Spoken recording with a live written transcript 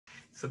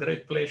It's a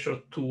great pleasure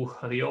to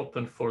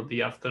reopen for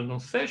the afternoon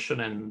session,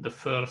 and the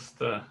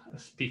first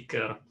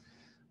speaker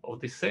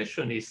of this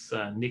session is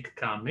Nick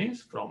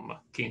Cummins from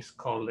King's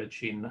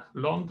College in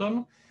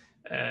London.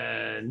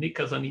 Nick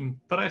has an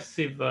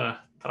impressive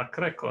track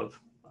record.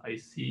 I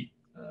see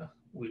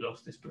we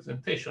lost this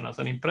presentation. Has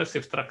an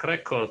impressive track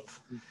record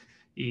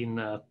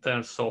in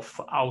terms of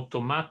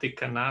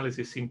automatic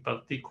analysis, in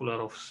particular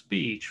of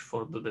speech,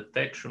 for the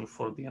detection,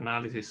 for the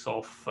analysis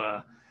of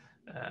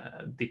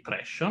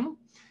depression.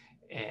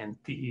 And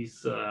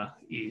his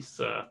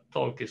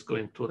talk is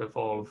going to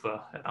revolve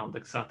around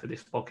exactly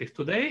this topic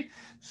today.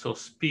 So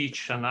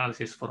speech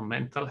analysis for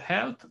mental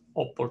health,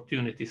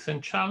 opportunities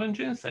and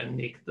challenges. And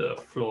Nick, the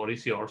floor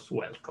is yours.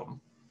 Welcome.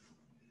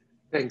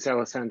 Thanks,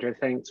 Alessandro.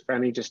 Thanks,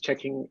 Franny. Just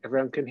checking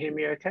everyone can hear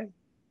me okay?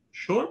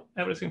 Sure,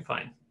 everything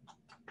fine.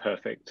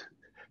 Perfect.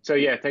 So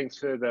yeah, thanks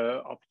for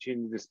the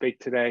opportunity to speak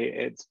today.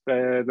 It's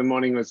the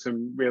morning with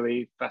some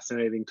really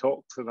fascinating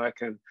talks, and I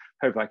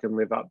hope I can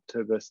live up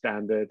to the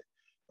standard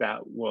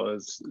that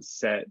was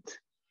set.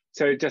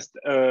 So just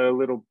a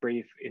little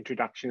brief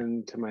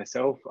introduction to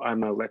myself.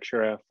 I'm a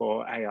lecturer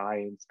for AI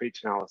and speech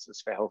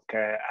analysis for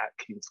healthcare at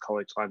King's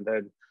College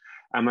London.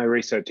 And my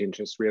research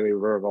interests really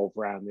revolve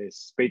around this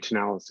speech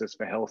analysis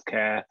for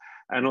healthcare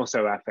and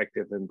also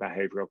affective and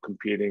behavioral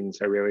computing.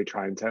 So really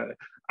trying to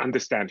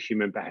understand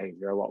human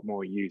behavior a lot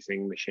more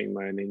using machine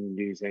learning,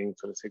 using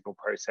sort of signal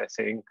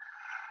processing.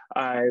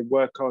 I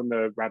work on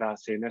the Radar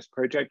CNS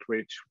project,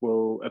 which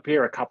will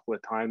appear a couple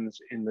of times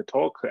in the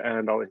talk,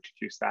 and I'll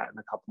introduce that in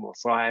a couple more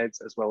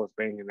slides, as well as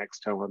being an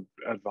external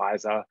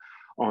advisor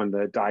on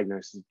the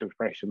diagnosis of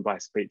depression by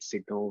speech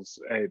signals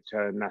at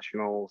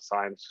National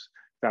Science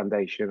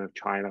Foundation of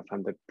China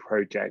funded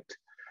project.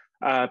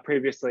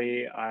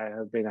 Previously, I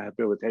have been a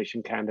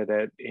habilitation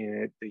candidate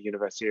at the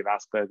University of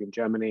Augsburg in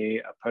Germany,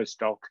 a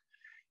postdoc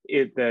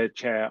in the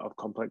chair of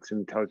complex and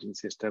intelligent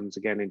systems,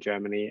 again in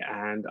Germany.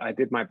 And I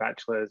did my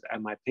bachelor's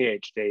and my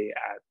PhD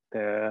at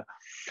the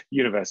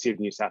University of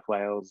New South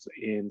Wales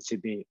in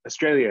Sydney,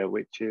 Australia,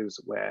 which is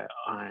where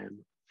I'm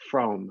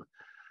from.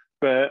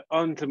 But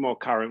on to more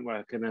current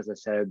work, and as I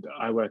said,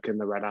 I work in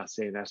the Radar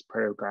CNS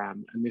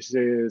program, and this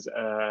is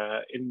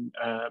an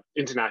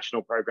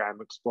international program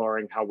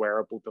exploring how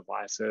wearable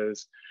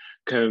devices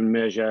can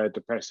measure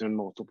depression,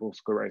 multiple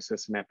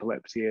sclerosis, and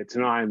epilepsy. It's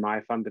an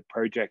IMI funded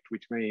project,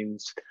 which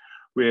means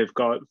we've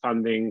got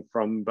funding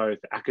from both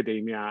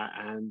academia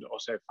and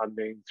also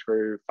funding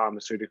through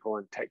pharmaceutical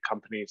and tech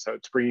companies. So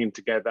it's bringing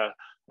together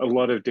a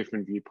lot of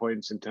different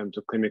viewpoints in terms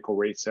of clinical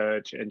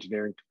research,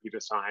 engineering, computer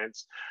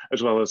science,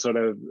 as well as sort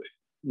of,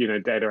 you know,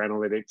 data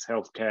analytics,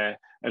 healthcare,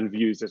 and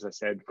views, as I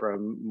said,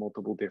 from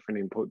multiple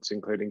different inputs,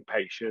 including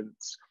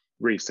patients,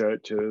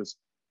 researchers,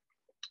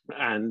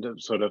 and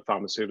sort of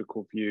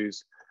pharmaceutical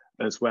views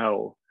as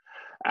well.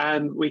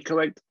 And we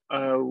collect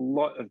a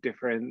lot of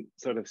different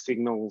sort of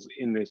signals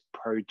in this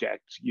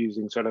project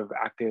using sort of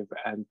active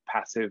and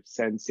passive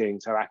sensing.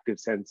 So active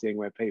sensing,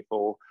 where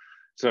people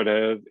sort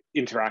of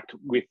interact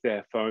with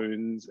their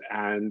phones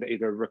and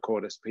either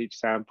record a speech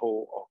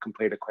sample or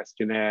complete a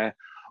questionnaire,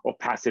 or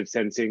passive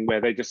sensing,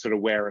 where they just sort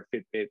of wear a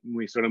Fitbit and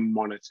we sort of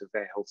monitor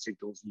their health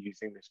signals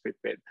using this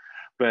Fitbit.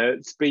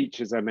 But speech,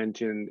 as I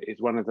mentioned,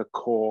 is one of the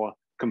core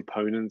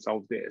components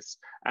of this.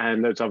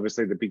 And that's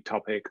obviously the big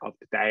topic of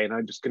today. And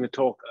I'm just going to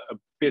talk a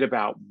bit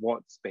about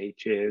what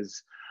speech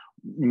is,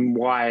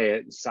 why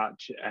it's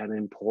such an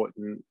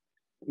important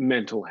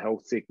mental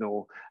health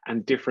signal,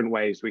 and different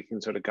ways we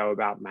can sort of go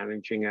about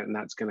managing it. And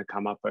that's going to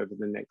come up over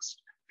the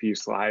next few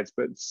slides.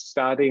 But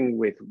starting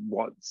with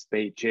what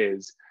speech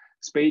is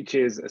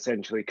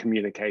essentially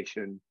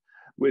communication.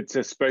 It's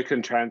a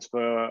spoken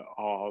transfer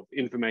of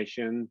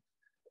information,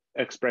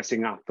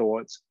 expressing our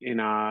thoughts in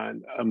our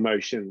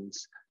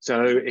emotions.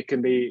 So it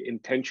can be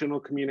intentional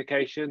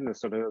communication, the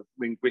sort of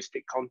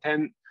linguistic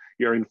content.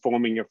 You're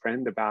informing your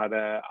friend about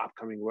an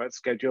upcoming work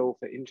schedule,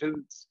 for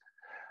instance.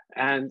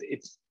 And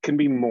it can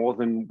be more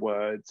than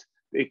words.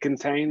 It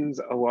contains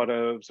a lot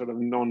of sort of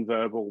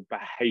non-verbal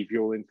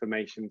behavioral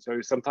information.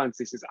 So sometimes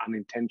this is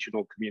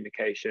unintentional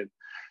communication.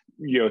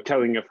 You're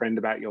telling your friend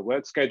about your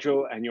work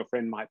schedule, and your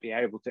friend might be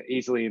able to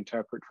easily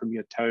interpret from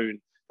your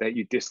tone that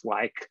you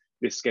dislike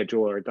this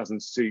schedule or it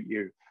doesn't suit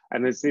you.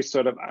 And there's this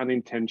sort of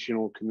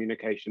unintentional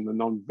communication, the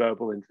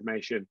non-verbal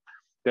information,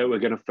 that we're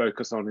going to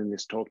focus on in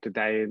this talk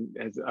today. And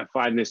as I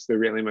find this the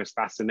really most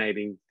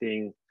fascinating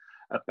thing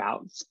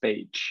about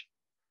speech.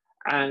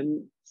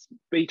 And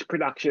speech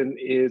production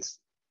is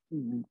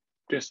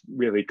just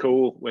really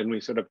cool when we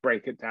sort of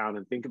break it down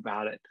and think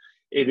about it.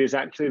 It is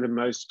actually the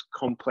most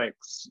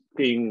complex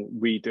thing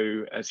we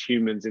do as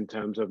humans in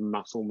terms of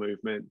muscle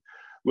movement.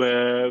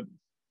 We've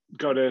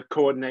got to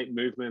coordinate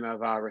movement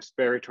of our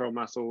respiratory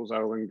muscles,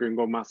 our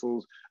lingual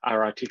muscles,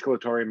 our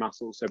articulatory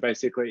muscles. So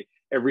basically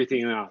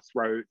everything in our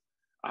throat,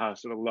 our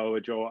sort of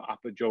lower jaw,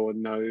 upper jaw,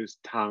 nose,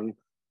 tongue,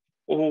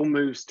 all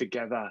moves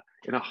together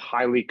in a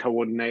highly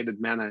coordinated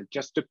manner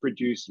just to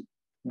produce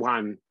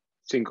one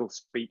single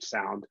speech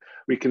sound.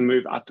 We can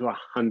move up to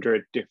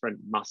 100 different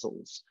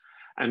muscles.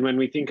 And when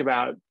we think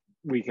about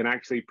we can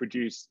actually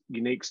produce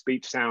unique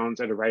speech sounds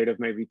at a rate of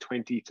maybe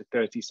 20 to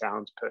 30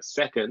 sounds per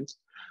second.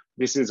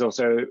 This is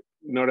also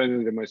not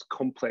only the most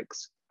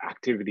complex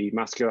activity,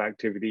 muscular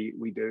activity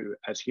we do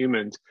as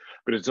humans,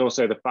 but it's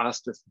also the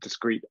fastest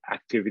discrete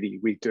activity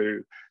we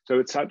do. So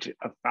it's such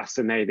a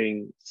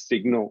fascinating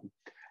signal,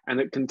 and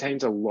it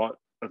contains a lot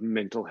of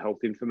mental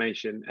health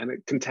information, and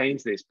it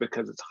contains this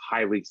because it's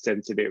highly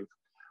sensitive.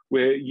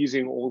 We're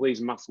using all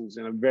these muscles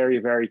in a very,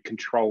 very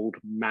controlled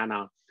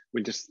manner,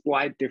 when just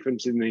slight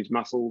difference in these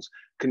muscles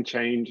can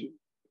change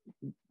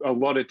a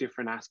lot of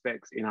different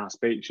aspects in our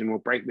speech. And we'll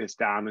break this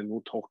down and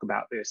we'll talk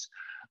about this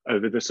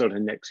over the sort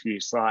of next few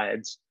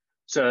slides.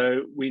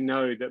 So we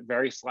know that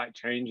very slight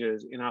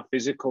changes in our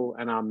physical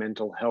and our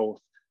mental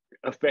health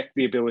affect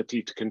the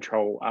ability to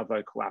control our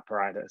vocal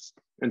apparatus.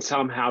 And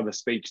somehow the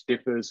speech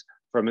differs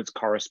from its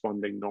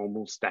corresponding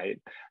normal state.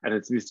 And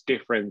it's this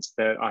difference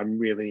that I'm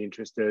really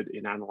interested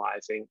in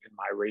analyzing in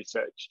my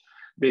research.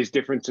 These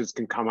differences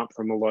can come up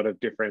from a lot of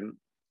different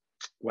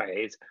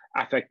ways.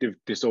 Affective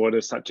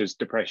disorders such as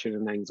depression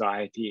and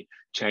anxiety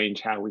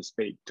change how we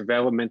speak.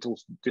 Developmental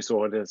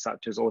disorders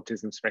such as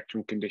autism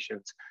spectrum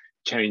conditions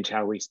change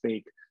how we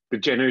speak.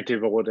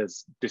 Degenerative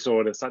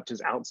disorders such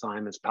as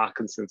Alzheimer's,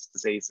 Parkinson's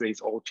disease, these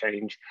all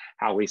change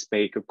how we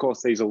speak. Of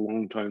course, these are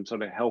long-term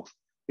sort of health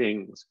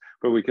things,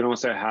 but we can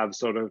also have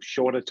sort of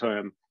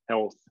shorter-term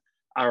health.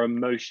 Our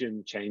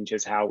emotion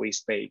changes how we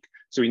speak.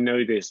 So we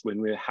know this when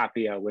we're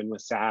happier, when we're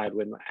sad,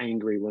 when we're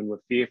angry, when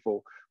we're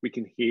fearful. We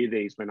can hear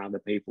these when other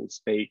people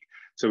speak.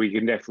 So we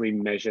can definitely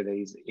measure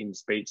these in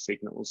speech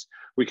signals.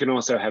 We can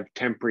also have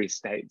temporary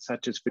states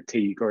such as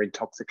fatigue or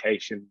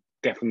intoxication,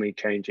 definitely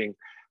changing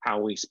how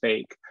we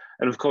speak.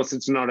 And of course,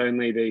 it's not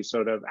only these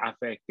sort of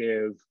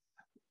affective,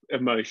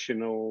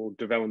 emotional,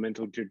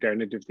 developmental,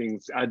 degenerative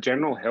things. Our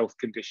general health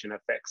condition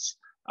affects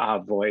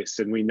our voice,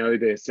 and we know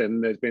this.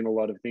 And there's been a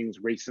lot of things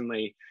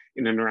recently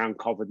in and around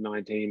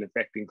COVID-19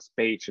 affecting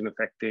speech and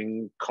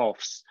affecting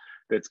coughs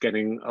that's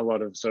getting a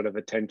lot of sort of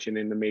attention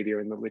in the media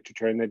and the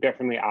literature. And there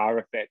definitely are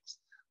effects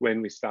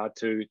when we start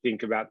to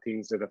think about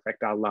things that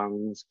affect our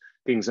lungs,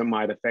 things that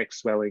might affect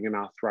swelling in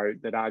our throat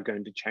that are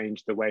going to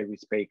change the way we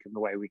speak and the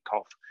way we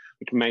cough,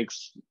 which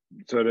makes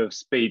sort of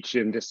speech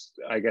and just,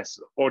 I guess,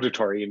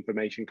 auditory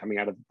information coming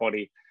out of the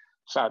body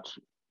such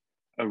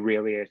a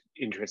really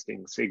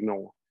interesting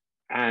signal.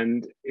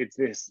 And it's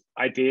this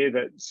idea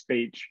that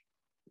speech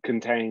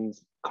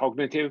contains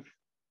cognitive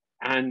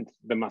and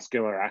the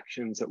muscular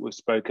actions that we've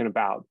spoken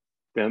about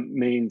that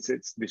means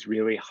it's this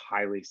really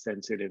highly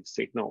sensitive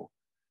signal.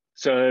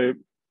 So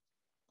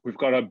we've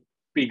got a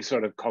big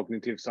sort of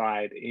cognitive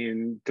side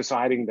in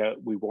deciding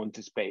that we want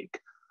to speak.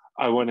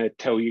 I want to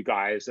tell you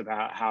guys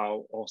about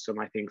how awesome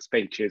I think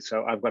speech is.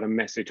 So I've got a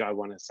message I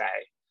want to say.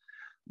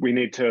 We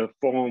need to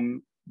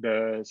form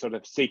the sort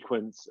of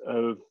sequence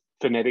of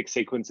phonetic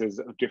sequences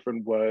of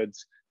different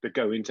words that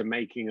go into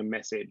making a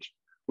message.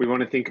 We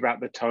want to think about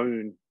the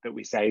tone that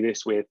we say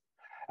this with.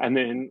 And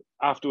then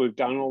after we've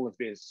done all of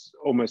this,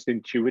 almost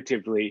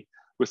intuitively,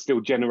 we're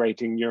still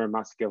generating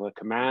neuromuscular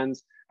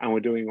commands, and we're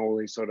doing all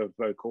these sort of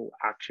vocal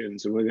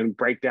actions. And we're going to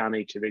break down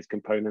each of these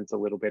components a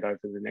little bit over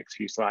the next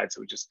few slides.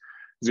 So we're just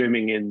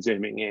zooming in,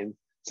 zooming in.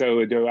 So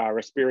we do our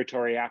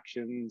respiratory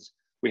actions.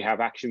 We have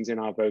actions in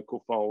our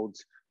vocal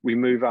folds. We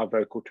move our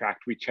vocal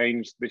tract. We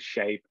change the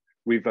shape.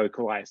 We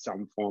vocalize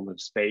some form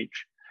of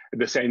speech. At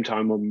the same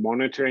time, we're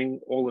monitoring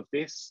all of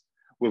this.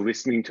 We're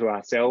listening to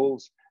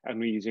ourselves, and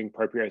we're using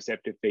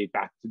proprioceptive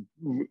feedback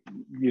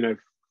to,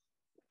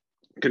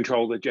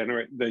 control the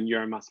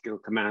neuromuscular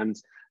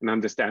commands and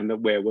understand that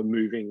where we're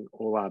moving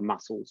all our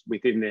muscles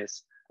within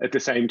this. At the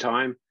same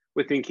time,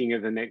 we're thinking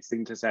of the next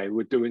thing to say.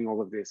 We're doing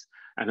all of this,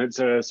 and it's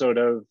a sort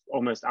of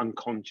almost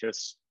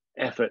unconscious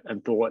effort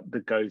and thought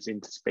that goes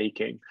into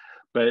speaking.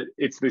 But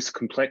it's this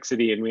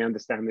complexity, and we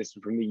understand this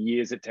from the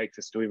years it takes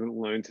us to even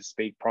learn to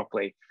speak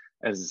properly,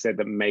 as I said,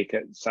 that make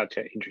it such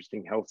an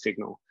interesting health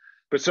signal.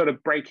 But sort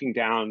of breaking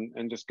down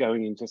and just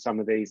going into some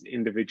of these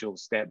individual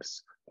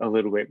steps a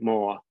little bit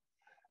more.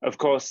 Of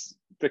course,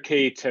 the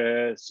key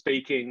to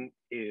speaking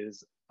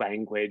is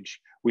language.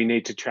 We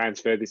need to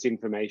transfer this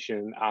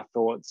information, our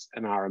thoughts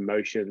and our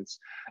emotions,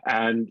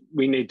 and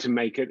we need to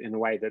make it in a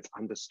way that's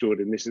understood.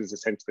 And this is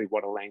essentially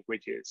what a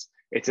language is.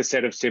 It's a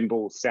set of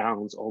symbols,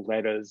 sounds, or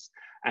letters,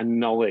 and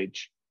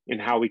knowledge in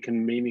how we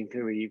can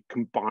meaningfully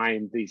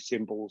combine these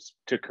symbols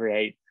to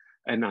create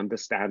an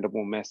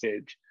understandable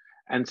message.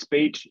 And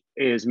speech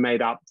is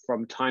made up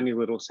from tiny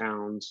little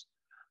sounds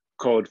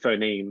called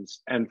phonemes.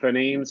 And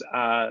phonemes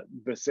are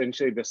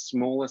essentially the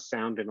smallest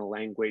sound in a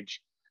language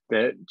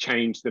that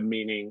change the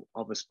meaning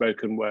of a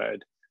spoken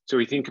word. So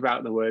we think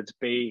about the words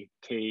B,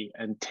 K,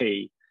 and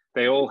T.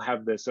 They all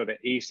have the sort of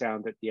E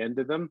sound at the end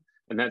of them.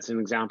 And that's an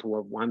example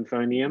of one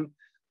phoneme.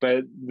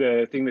 But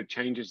the thing that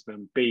changes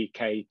them, B,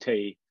 K,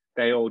 T,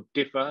 they all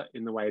differ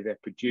in the way they're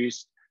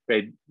produced.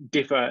 They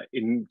differ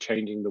in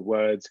changing the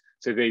words.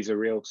 So these are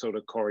real sort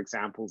of core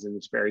examples in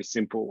this very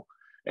simple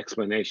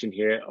explanation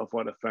here of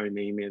what a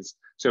phoneme is.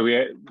 So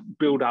we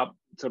build up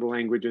sort of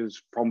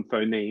languages from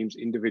phonemes,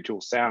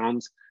 individual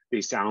sounds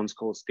these sounds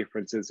cause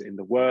differences in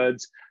the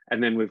words.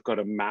 And then we've got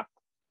a map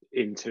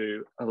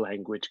into a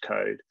language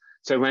code.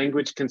 So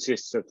language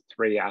consists of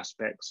three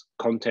aspects: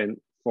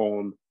 content,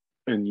 form,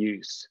 and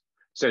use.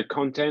 So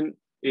content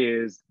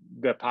is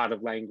the part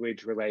of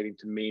language relating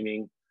to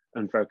meaning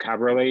and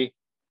vocabulary.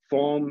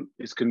 Form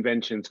is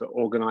conventions for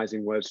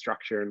organizing word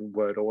structure and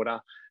word order.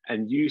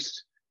 And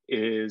use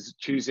is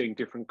choosing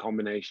different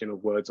combination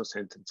of words or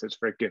sentences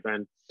for a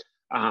given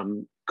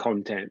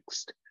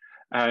context.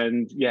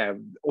 And yeah,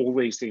 all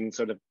these things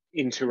sort of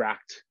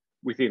interact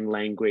within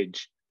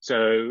language.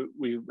 So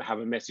we have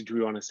a message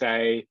we want to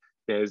say,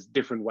 there's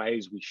different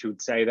ways we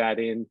should say that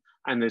in,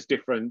 and there's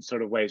different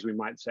sort of ways we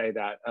might say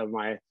that. Am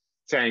I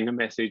saying a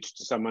message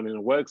to someone in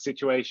a work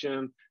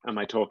situation? Am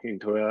I talking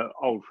to an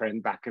old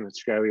friend back in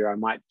Australia? I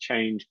might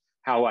change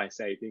how I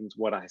say things,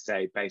 what I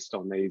say, based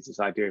on this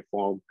idea of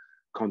form,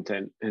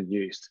 content, and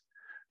use.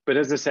 But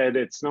as I said,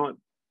 it's not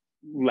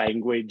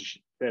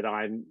language that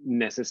I'm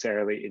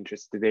necessarily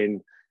interested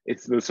in.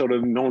 It's the sort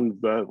of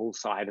non-verbal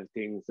side of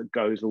things that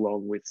goes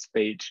along with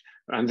speech.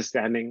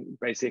 Understanding,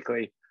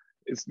 basically,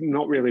 it's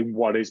not really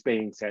what is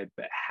being said,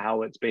 but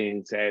how it's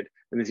being said.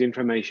 And this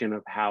information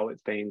of how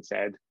it's being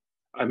said.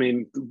 I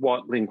mean,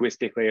 what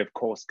linguistically, of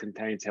course,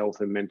 contains health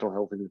and mental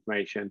health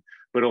information,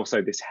 but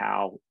also this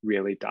how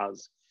really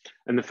does.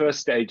 And the first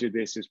stage of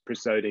this is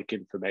prosodic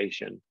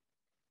information.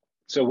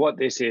 So what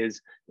this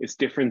is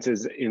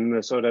differences in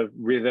the sort of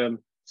rhythm,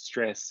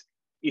 stress,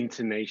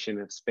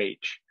 intonation of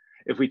speech.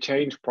 If we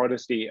change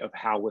prosody of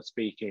how we're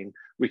speaking,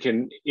 we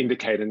can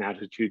indicate an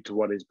attitude to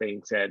what is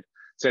being said.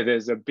 So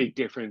there's a big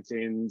difference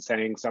in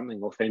saying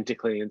something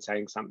authentically and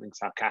saying something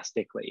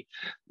sarcastically.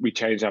 We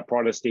change our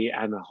prosody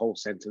and the whole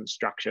sentence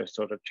structure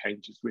sort of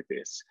changes with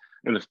this.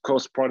 And of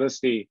course,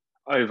 prosody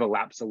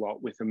overlaps a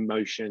lot with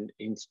emotion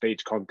in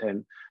speech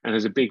content and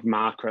is a big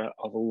marker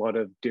of a lot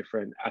of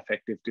different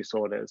affective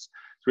disorders.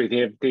 So we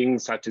have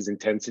things such as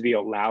intensity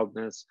or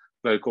loudness,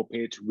 vocal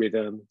pitch,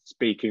 rhythm,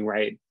 speaking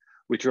rate,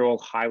 which are all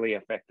highly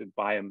affected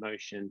by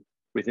emotion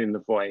within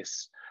the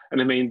voice. And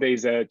I mean,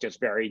 these are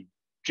just very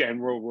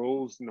general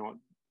rules, not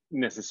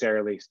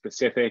necessarily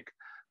specific,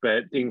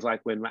 but things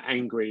like when we're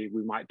angry,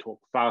 we might talk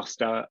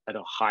faster at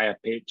a higher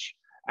pitch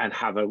and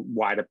have a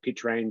wider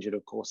pitch range, and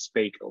of course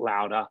speak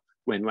louder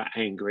when we're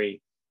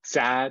angry.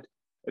 Sad,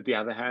 at the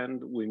other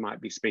hand, we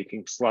might be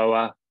speaking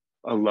slower,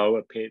 a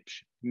lower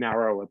pitch,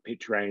 narrower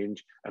pitch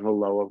range, and a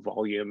lower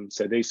volume.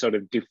 So these sort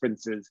of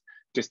differences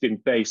just in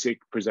basic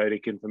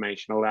prosodic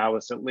information allow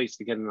us at least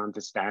to get an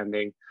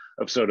understanding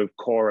of sort of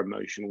core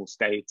emotional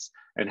states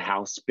and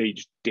how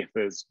speech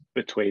differs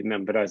between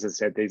them. But as I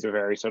said, these are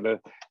very sort of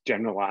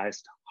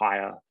generalized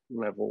higher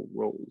level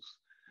rules.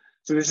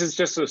 So this is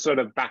just a sort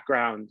of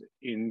background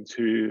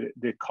into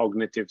the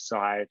cognitive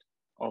side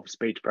of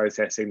speech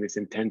processing, this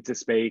intent to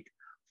speak,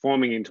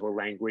 forming into a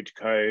language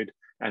code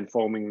and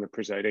forming the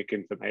prosodic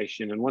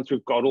information. And once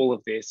we've got all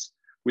of this,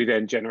 we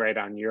then generate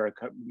our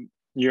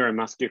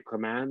neuromuscular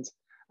commands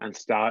and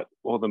start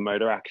all the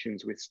motor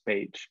actions with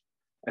speech.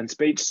 And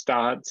speech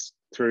starts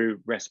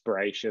through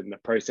respiration, the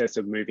process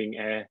of moving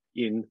air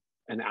in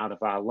and out of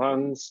our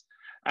lungs.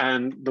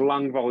 And the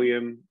lung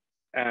volume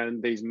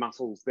and these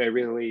muscles, they're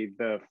really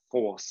the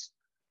force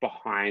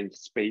behind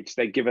speech.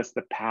 They give us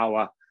the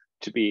power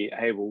to be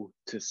able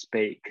to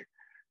speak.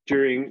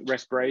 During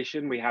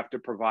respiration, we have to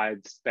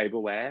provide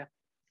stable air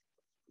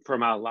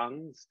from our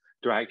lungs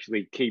to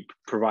actually keep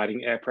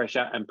providing air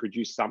pressure and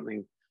produce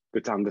something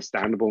that's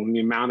understandable. And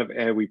the amount of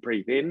air we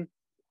breathe in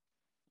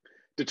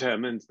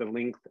determines the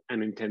length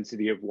and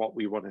intensity of what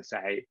we want to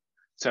say.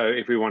 So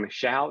if we want to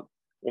shout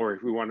or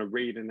if we want to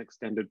read an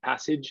extended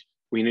passage,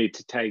 we need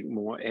to take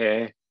more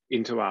air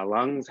into our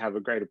lungs, have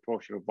a greater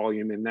portion of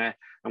volume in there,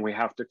 and we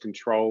have to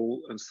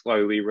control and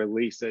slowly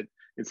release it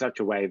in such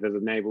a way that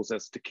enables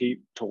us to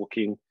keep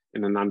talking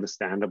in an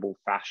understandable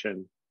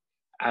fashion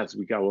as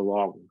we go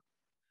along.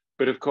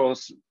 But of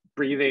course,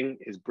 breathing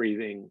is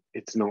breathing,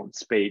 it's not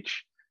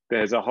speech.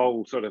 There's a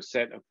whole sort of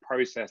set of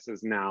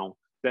processes now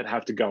that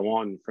have to go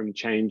on from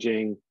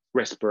changing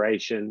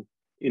respiration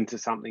into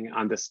something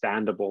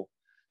understandable.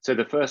 So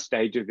the first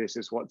stage of this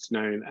is what's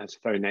known as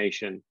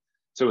phonation.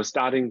 So we're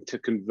starting to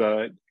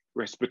convert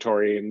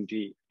respiratory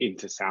energy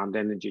into sound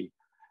energy.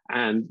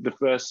 And the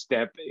first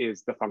step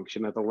is the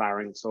function of the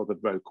larynx or the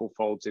vocal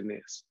folds in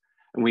this.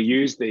 And we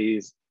use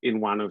these in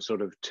one of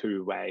sort of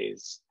two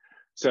ways.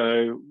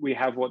 So we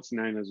have what's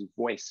known as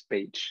voice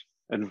speech.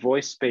 And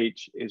voice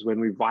speech is when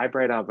we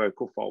vibrate our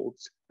vocal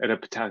folds at a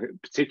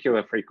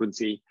particular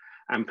frequency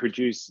and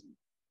produce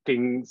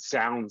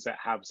sounds that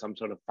have some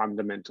sort of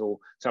fundamental,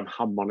 some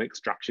harmonic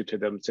structure to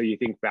them. So you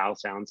think vowel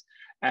sounds,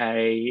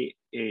 A,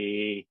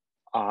 E,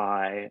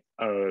 I,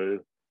 O,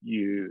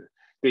 U.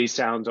 These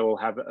sounds all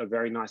have a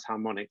very nice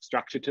harmonic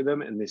structure to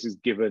them, and this is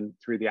given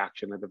through the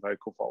action of the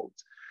vocal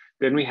folds.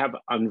 Then we have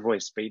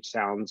unvoiced speech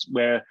sounds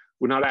where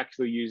we're not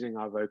actually using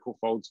our vocal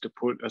folds to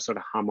put a sort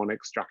of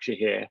harmonic structure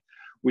here.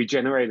 We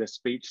generate a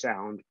speech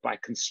sound by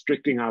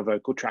constricting our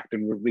vocal tract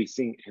and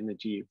releasing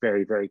energy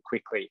very, very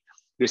quickly.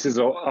 This is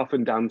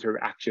often done through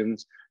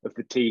actions of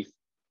the teeth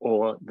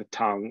or the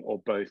tongue,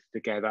 or both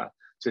together.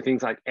 So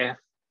things like F,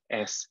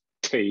 S,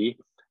 T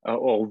are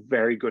all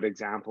very good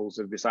examples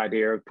of this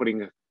idea of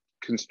putting a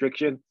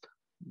constriction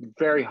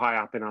very high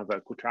up in our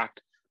vocal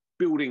tract,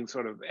 building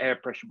sort of air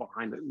pressure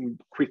behind it and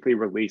quickly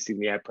releasing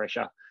the air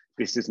pressure.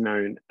 This is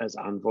known as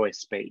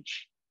unvoiced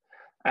speech.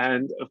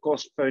 And of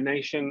course,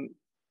 phonation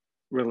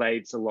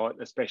relates a lot,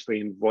 especially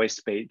in voice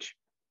speech,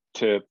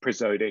 to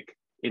prosodic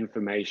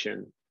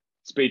information.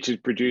 Speech is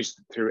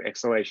produced through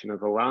exhalation of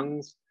the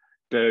lungs.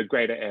 The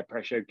greater air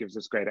pressure gives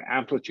us greater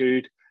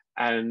amplitude,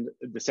 and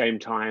at the same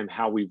time,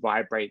 how we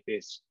vibrate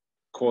this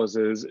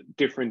causes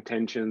different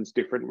tensions,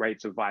 different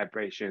rates of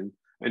vibration,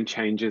 and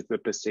changes the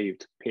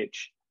perceived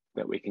pitch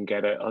that we can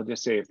get. I'll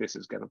just see if this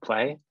is going to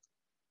play.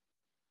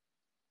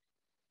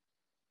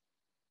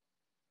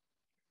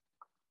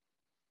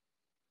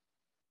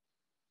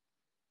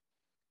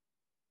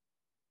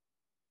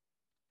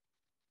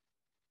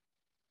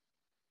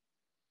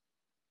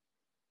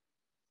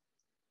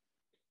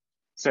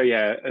 So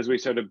yeah, as we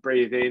sort of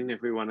breathe in,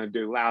 if we want to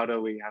do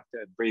louder, we have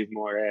to breathe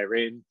more air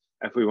in.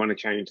 If we want to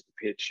change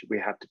the pitch, we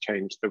have to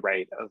change the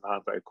rate of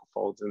our vocal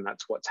folds, and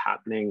that's what's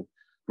happening,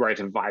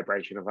 rate of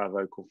vibration of our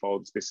vocal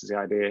folds. This is the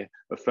idea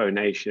of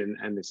phonation,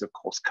 and this of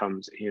course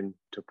comes into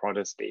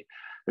prosody.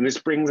 And this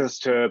brings us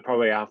to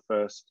probably our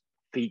first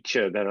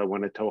feature that I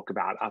want to talk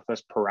about, our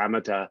first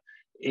parameter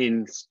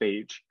in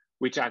speech,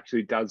 which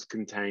actually does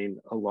contain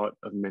a lot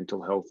of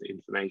mental health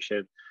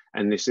information.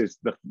 And this is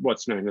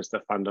what's known as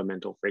the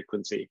fundamental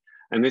frequency.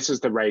 And this is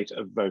the rate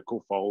of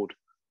vocal fold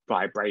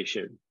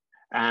vibration.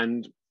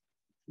 And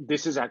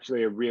this is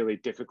actually a really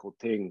difficult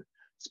thing.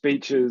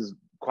 Speech is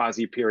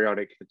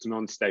quasi-periodic, it's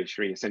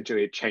non-stationary.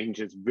 Essentially, it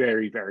changes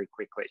very, very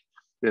quickly.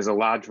 There's a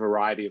large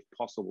variety of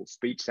possible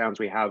speech sounds.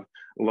 We have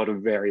a lot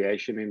of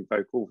variation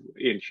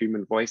in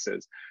human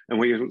voices. And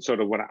we sort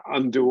of want to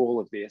undo all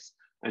of this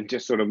and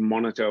just sort of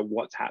monitor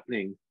what's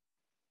happening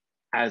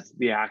as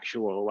the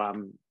actual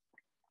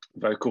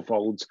vocal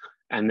folds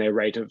and their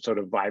rate of sort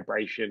of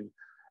vibration,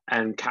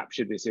 and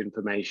capture this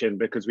information,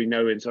 because we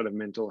know in sort of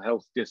mental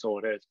health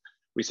disorders,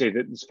 we see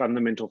that this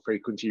fundamental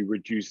frequency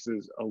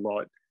reduces a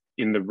lot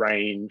in the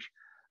range.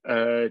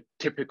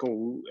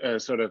 Typical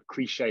sort of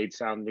cliched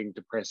sounding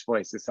depressed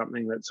voice is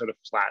something that's sort of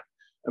flat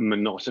and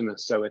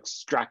monotonous. So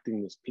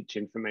extracting this pitch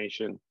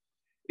information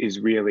is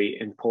really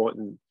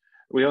important.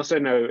 We also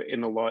know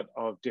in a lot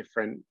of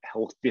different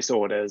health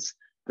disorders,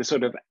 the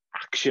sort of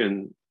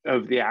action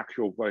of the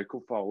actual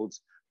vocal folds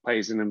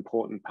plays an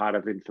important part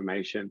of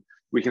information.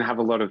 We can have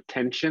a lot of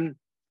tension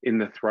in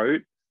the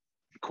throat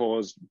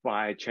caused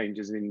by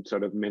changes in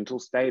sort of mental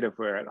state. If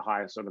we're at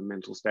higher sort of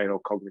mental state or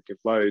cognitive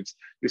loads,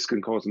 this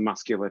can cause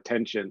muscular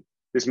tension.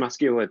 This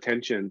muscular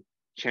tension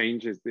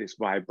changes this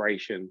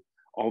vibration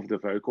of the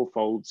vocal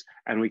folds,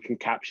 and we can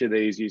capture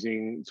these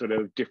using sort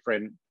of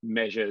different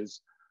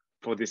measures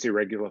for this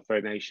irregular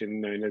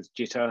phonation known as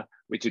jitter,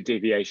 which are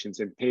deviations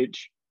in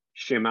pitch,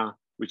 shimmer,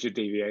 which are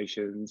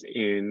deviations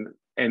in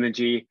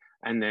energy,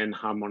 and then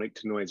harmonic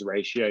to noise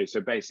ratio.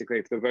 So basically,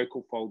 if the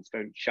vocal folds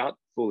don't shut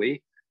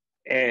fully,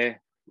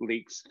 air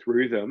leaks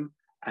through them,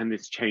 and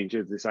this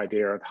changes this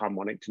idea of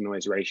harmonic to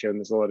noise ratio. And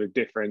there's a lot of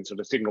different sort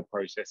of signal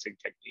processing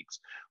techniques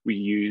we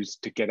use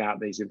to get out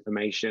these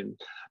information.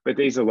 But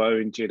these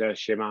alone, jitter,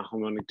 shimmer,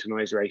 harmonic to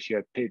noise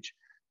ratio, pitch,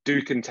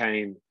 do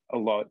contain a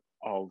lot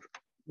of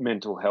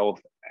mental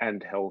health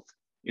and health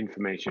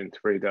information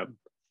through them.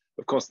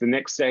 Of course, the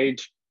next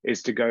stage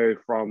is to go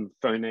from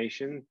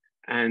phonation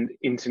and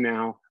into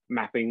now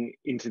mapping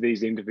into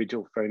these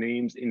individual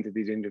phonemes, into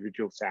these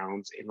individual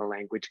sounds in the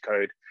language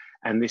code.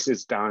 And this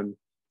is done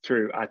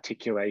through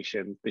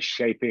articulation, the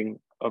shaping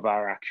of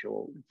our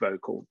actual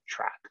vocal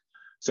tract.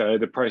 So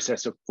the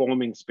process of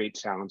forming speech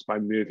sounds by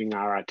moving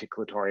our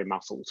articulatory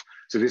muscles.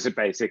 So this is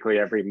basically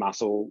every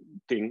muscle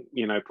thing,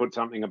 you know, put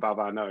something above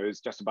our nose,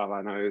 just above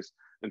our nose,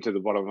 and to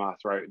the bottom of our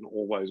throat, and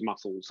all those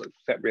muscles,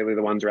 except really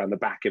the ones around the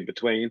back in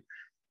between.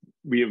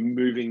 We are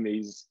moving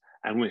these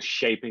and we're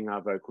shaping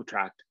our vocal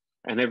tract.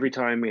 And every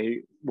time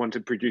we want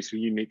to produce a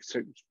unique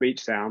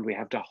speech sound, we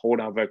have to hold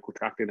our vocal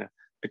tract in a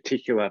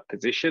particular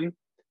position,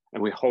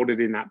 and we hold it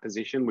in that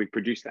position, we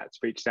produce that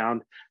speech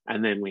sound,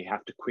 and then we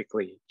have to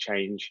quickly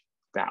change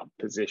that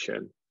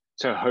position.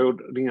 So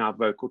holding our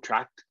vocal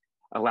tract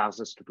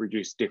allows us to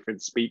produce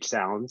different speech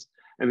sounds.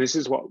 And this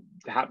is what's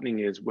happening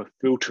is we're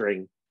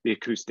filtering the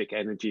acoustic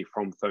energy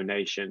from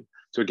phonation.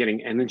 So we're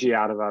getting energy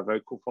out of our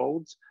vocal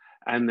folds,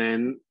 and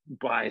then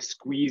by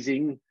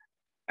squeezing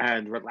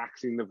and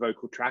relaxing the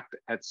vocal tract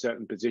at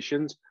certain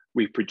positions,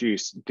 we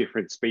produce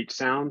different speech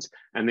sounds,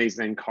 and these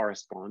then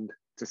correspond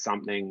to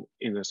something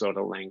in a sort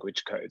of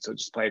language code. So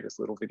just play this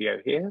little video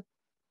here.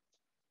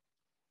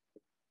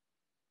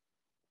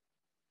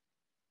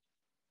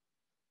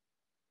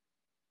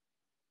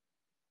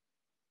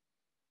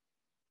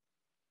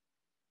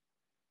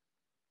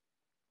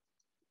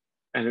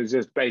 And it's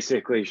just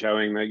basically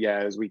showing that,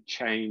 yeah, as we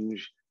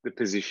change the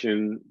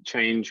position,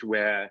 change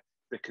where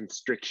the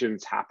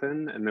constrictions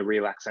happen and the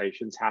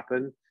relaxations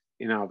happen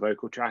in our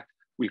vocal tract,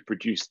 we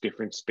produce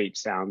different speech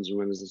sounds.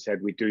 And as I said,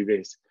 we do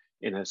this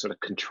in a sort of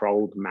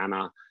controlled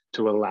manner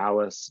to allow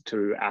us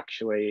to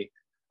actually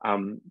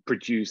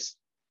produce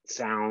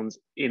sounds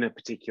in a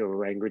particular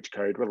language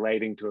code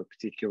relating to a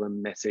particular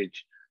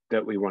message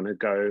that we want to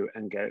go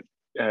and get,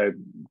 that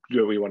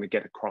we want to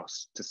get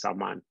across to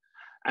someone.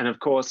 And of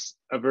course,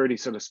 I've already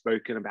sort of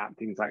spoken about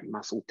things like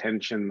muscle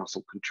tension,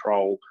 muscle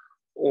control,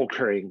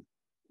 altering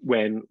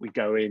when we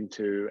go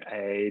into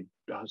a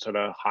sort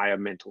of higher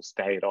mental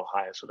state or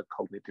higher sort of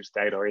cognitive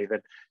state, or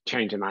even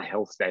change in our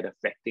health state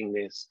affecting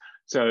this.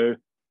 So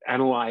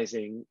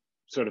analyzing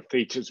sort of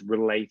features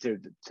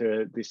related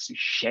to this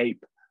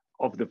shape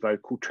of the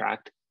vocal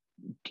tract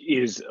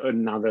is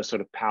another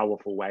sort of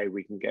powerful way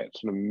we can get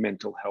sort of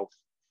mental health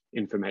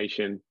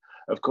information.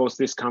 Of course,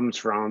 this comes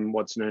from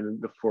what's known as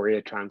the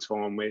Fourier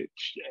transform,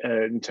 which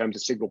in terms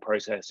of signal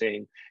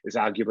processing is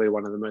arguably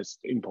one of the most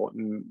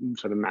important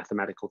sort of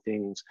mathematical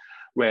things,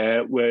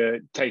 where we're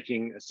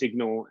taking a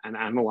signal and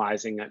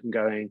analyzing it and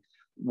going,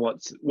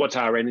 what's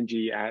our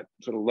energy at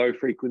sort of low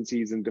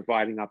frequencies, and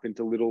dividing up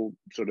into little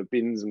sort of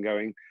bins and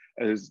going,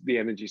 as the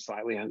energy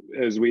slightly,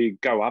 as we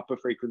go up a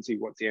frequency,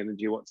 what's the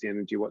energy, what's the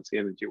energy, what's the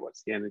energy,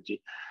 what's the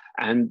energy.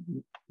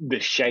 And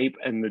the shape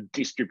and the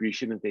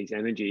distribution of these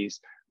energies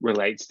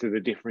relates to the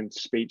different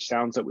speech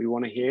sounds that we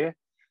want to hear,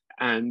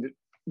 and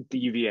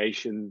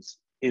deviations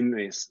in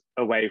this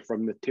away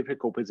from the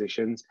typical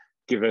positions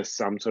give us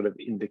some sort of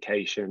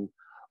indication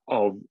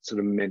of sort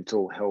of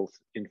mental health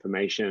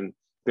information.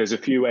 There's a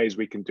few ways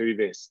we can do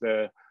this.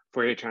 The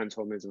Fourier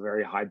transform is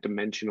very high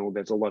dimensional.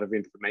 There's a lot of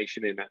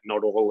information in it.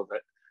 Not all of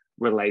it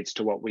relates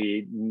to what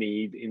we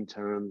need in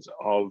terms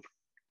of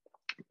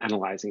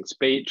analyzing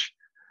speech.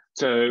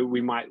 So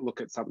we might look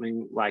at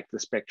something like the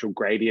spectral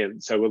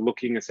gradient. So we're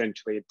looking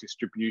essentially at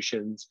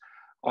distributions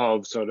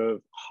of sort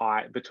of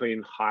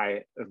between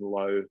high and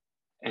low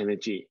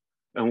energy.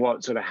 And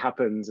what sort of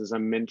happens, as I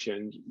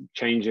mentioned,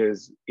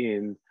 changes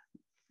in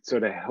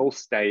sort of health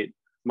state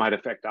might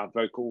affect our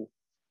vocal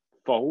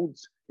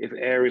folds. If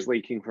air is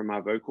leaking from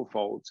our vocal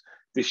folds,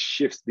 this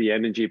shifts the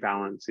energy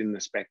balance in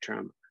the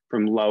spectrum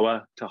from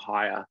lower to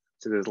higher.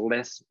 So there's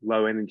less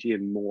low energy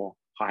and more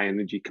high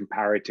energy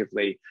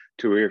comparatively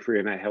to if we're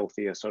in a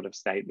healthier sort of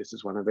state. This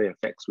is one of the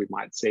effects we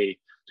might see.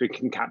 So we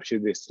can capture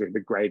this through the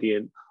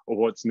gradient, or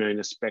what's known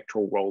as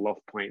spectral roll-off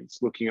points,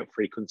 looking at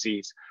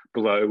frequencies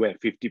below where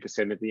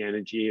 50% of the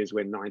energy is,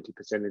 where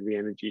 90% of the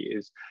energy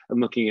is, and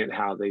looking at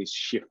how these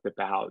shift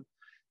about.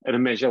 And a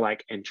measure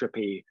like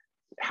entropy,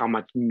 how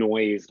much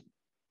noise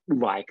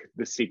like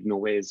the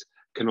signal is,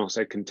 can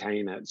also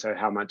contain it. So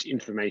how much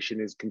information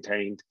is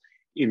contained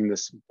in the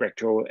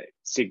spectral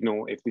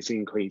signal. If this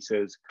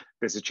increases,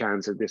 there's a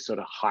chance of this sort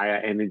of higher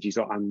energies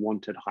or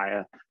unwanted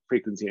higher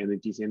frequency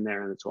energies in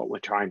there. And it's what we're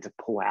trying to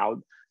pull out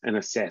and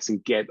assess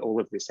and get all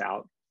of this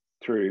out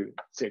through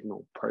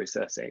signal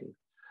processing.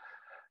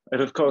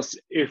 And of course,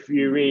 if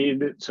you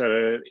read sort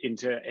of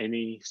into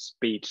any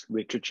speech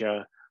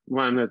literature,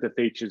 one of the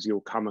features you'll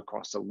come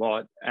across a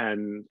lot,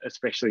 and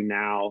especially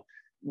now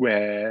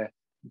where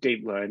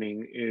deep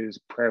learning is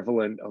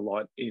prevalent a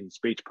lot in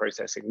speech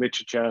processing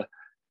literature,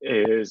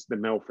 is the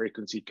Mel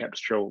frequency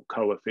capture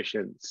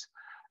coefficients.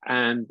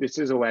 And this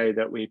is a way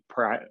that we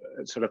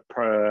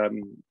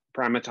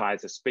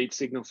parameterize a speech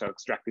signal, so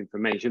extract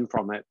information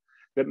from it,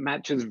 that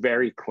matches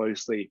very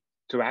closely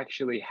to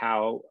actually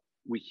how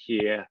we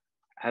hear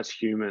as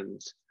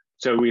humans.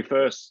 So we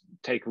first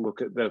take a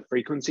look at the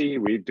frequency,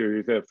 we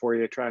do the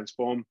Fourier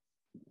transform,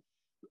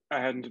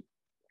 and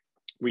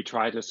we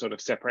try to sort of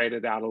separate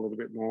it out a little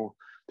bit more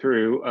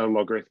through a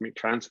logarithmic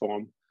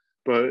transform.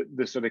 But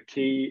the sort of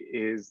key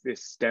is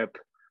this step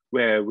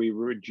where we're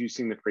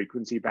reducing the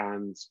frequency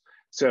bands.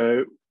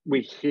 So we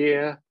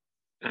hear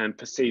and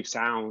perceive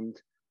sound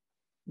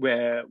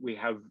where we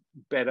have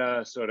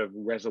better sort of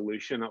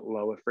resolution at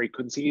lower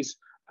frequencies,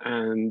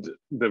 and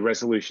the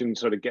resolution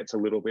sort of gets a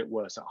little bit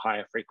worse at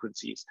higher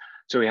frequencies.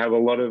 So we have a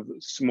lot of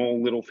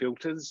small little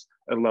filters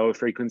at lower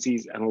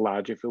frequencies and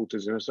larger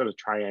filters in a sort of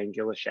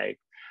triangular shape.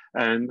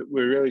 And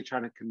we're really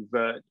trying to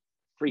convert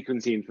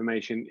frequency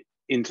information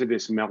into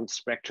this MEL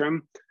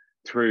spectrum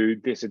through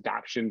this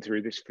adaptation,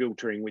 through this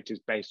filtering, which is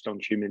based on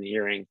human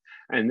hearing.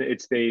 And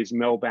it's these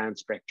MEL band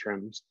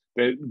spectrums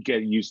that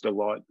get used a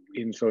lot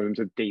in terms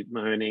of deep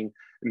learning,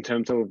 in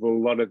terms of a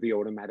lot of the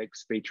automatic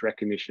speech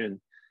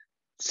recognition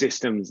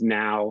systems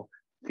now.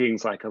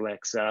 Things like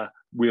Alexa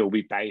will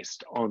be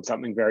based on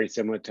something very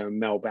similar to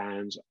MEL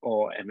bands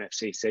or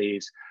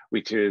MFCCs,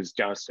 which is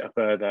just a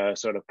further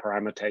sort of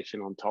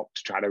parametation on top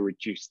to try to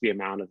reduce the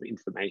amount of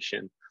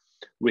information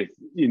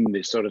within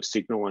this sort of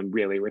signal and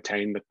really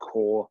retain the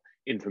core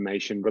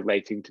information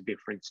relating to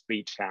different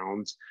speech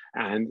sounds,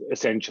 and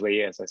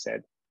essentially, as I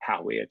said,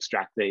 how we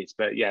extract these.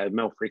 But yeah,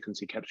 MEL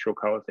frequency capture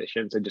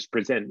coefficients, and just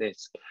present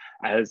this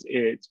as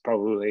it's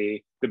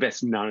probably the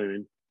best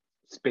known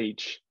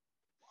speech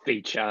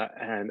feature,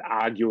 and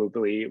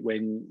arguably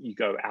when you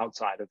go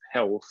outside of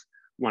health,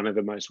 one of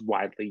the most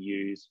widely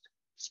used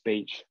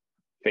speech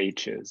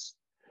features.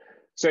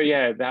 So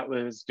yeah, that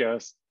was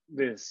just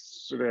this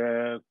sort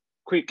of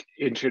quick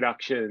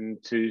introduction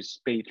to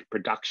speech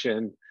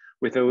production,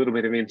 with a little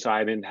bit of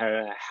insight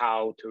into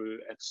how to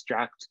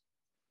extract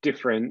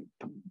different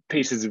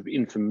pieces of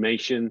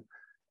information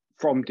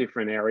from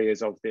different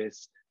areas of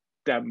this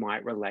that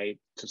might relate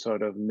to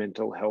sort of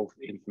mental health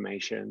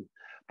information.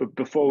 But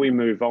before we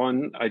move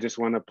on, I just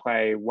want to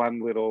play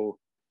one little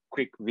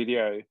quick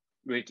video,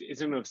 which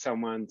isn't of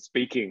someone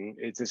speaking.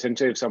 It's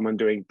essentially of someone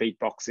doing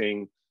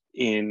beatboxing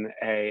in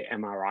a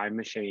MRI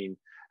machine.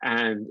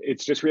 And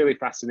it's just really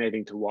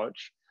fascinating to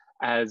watch,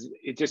 as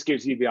it just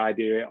gives you the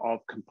idea of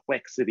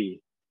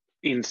complexity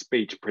in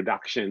speech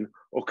production,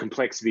 or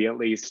complexity at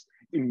least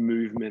in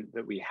movement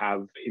that we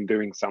have in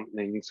doing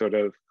something, sort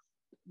of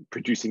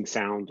producing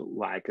sound.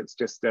 Like, it's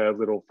just a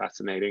little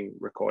fascinating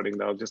recording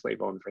that I'll just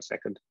leave on for a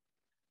second.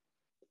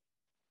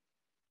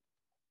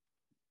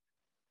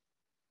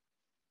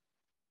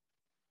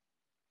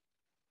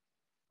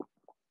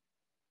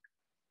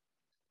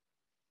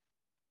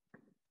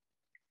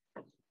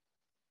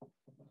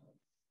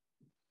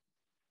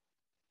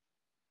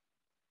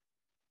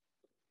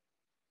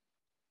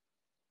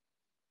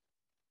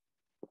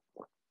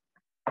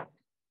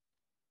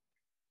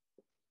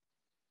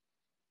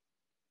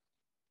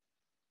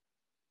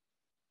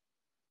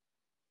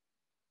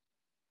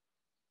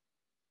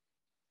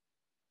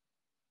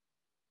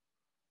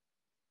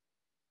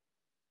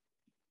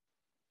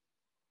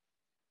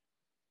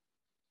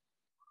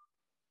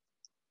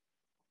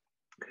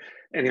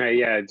 Anyway,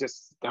 yeah,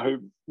 just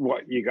hope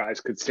what you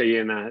guys could see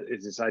in that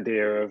is this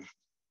idea of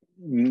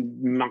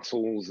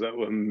muscles that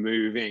were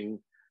moving.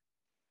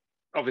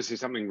 Obviously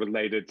something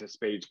related to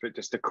speech, but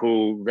just a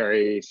cool,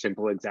 very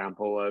simple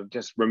example of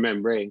just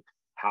remembering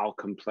how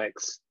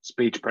complex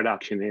speech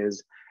production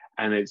is.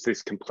 And it's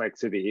this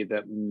complexity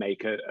that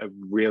make it a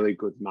really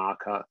good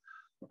marker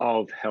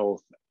of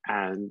health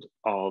and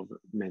of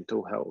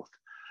mental health.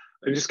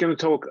 I'm just going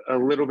to talk a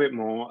little bit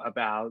more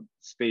about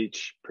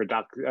speech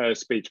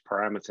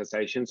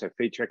parameterization, so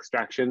feature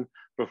extraction,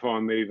 before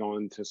I move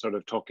on to sort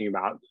of talking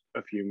about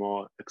a few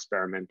more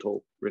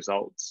experimental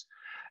results.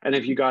 And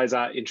if you guys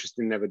are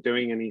interested in ever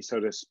doing any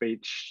sort of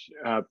speech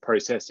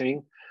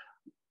processing,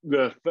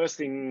 the first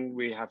thing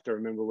we have to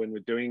remember when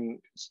we're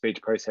doing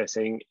speech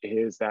processing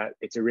is that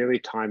it's a really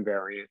time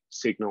variant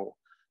signal.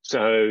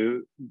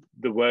 So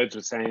the words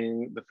we're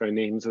saying, the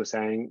phonemes we're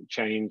saying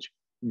change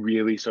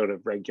really sort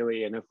of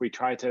regularly. And if we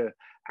try to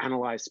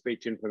analyze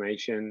speech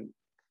information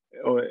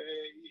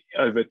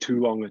over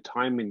too long a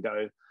time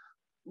window,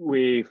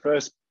 we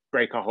first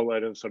break a whole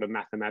load of sort of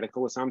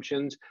mathematical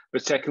assumptions,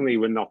 but secondly,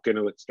 we're not going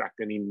to extract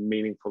any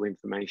meaningful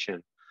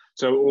information.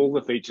 So all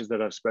the features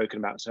that I've spoken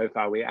about so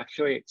far, we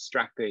actually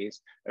extract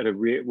these at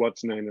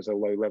what's known as a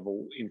low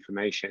level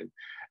information.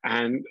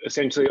 And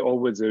essentially all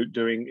we're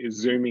doing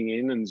is zooming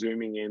in and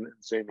zooming in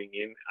and zooming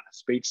in on a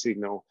speech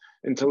signal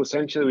until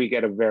essentially we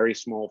get a very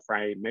small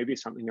frame, maybe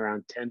something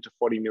around 10 to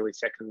 40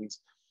 milliseconds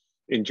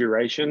in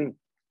duration.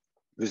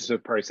 This is a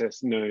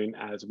process known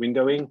as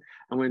windowing.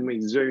 And when we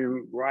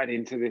zoom right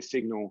into this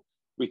signal,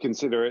 we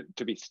consider it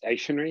to be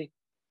stationary.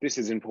 This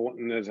is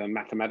important as a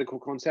mathematical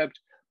concept,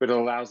 but it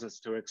allows us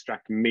to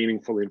extract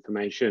meaningful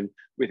information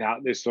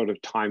without this sort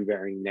of time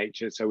varying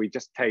nature. So we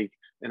just take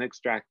and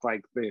extract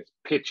like the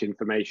pitch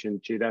information,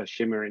 jitter,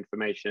 shimmer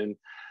information,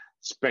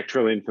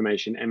 spectral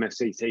information,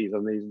 MFCCs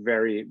on these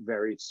very,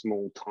 very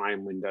small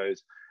time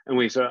windows. And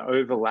we sort of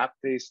overlap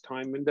these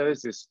time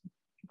windows, this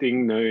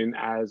thing known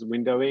as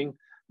windowing,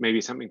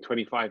 maybe something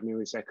 25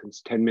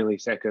 milliseconds, 10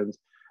 milliseconds,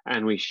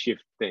 and we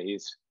shift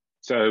these.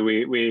 So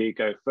we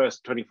go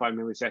first 25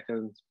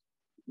 milliseconds,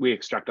 we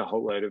extract a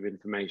whole load of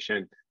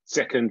information.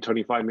 Second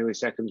 25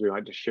 milliseconds, we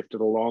might just shift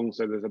it along.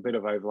 So there's a bit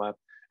of overlap,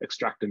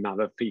 extract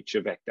another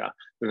feature vector,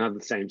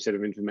 another same set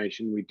of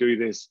information. We do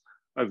this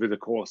over the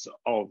course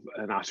of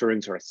an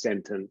utterance or a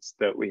sentence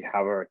that we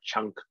have, or a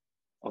chunk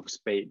of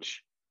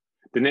speech.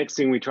 The next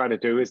thing we try to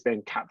do is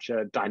then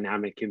capture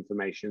dynamic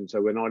information.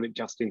 So we're not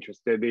just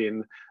interested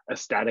in a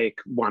static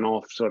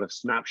one-off sort of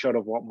snapshot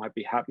of what might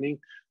be happening,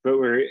 but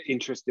we're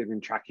interested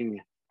in tracking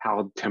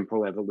how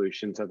temporal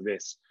evolutions of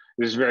this.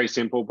 This is very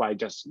simple by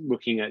just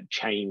looking at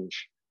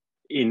change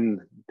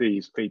in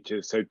these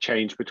features. So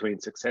change between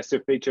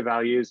successive feature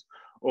values,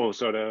 or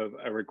sort of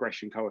a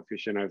regression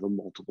coefficient over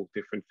multiple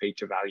different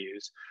feature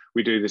values.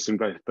 We do this in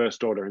both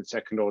first order and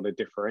second order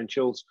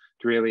differentials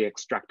to really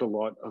extract a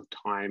lot of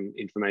time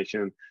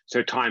information.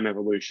 So time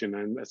evolution,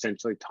 and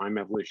essentially time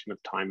evolution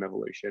of time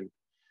evolution.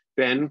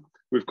 Then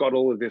we've got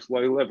all of this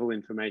low level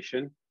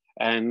information,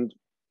 and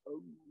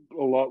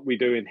a lot we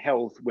do in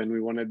health when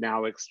we want to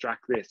now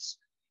extract this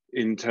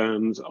in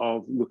terms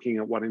of looking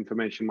at what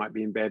information might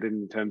be embedded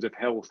in terms of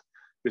health.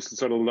 This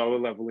sort of lower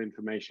level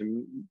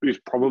information is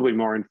probably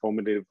more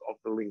informative of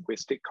the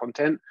linguistic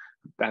content.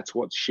 That's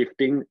what's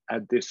shifting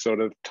at this sort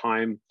of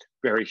time,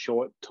 very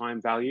short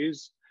time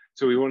values.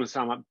 So we want to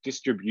sum up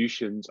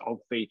distributions of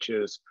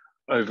features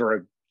over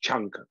a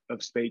chunk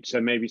of speech. So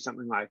maybe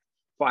something like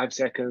 5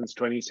 seconds,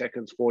 20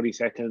 seconds, 40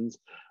 seconds.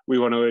 We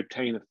want to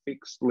obtain a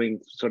fixed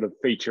length sort of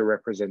feature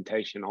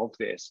representation of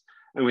this.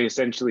 And we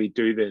essentially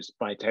do this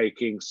by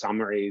taking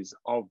summaries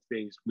of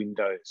these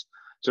windows.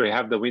 So we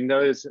have the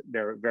windows,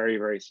 they're very,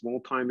 very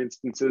small time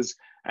instances,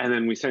 and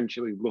then we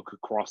essentially look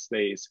across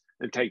these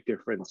and take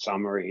different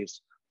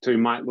summaries. So we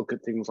might look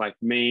at things like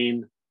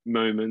mean,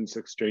 moments,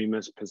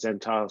 extremis,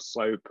 percentile,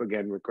 slope,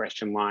 again,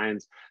 regression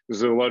lines.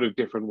 There's a lot of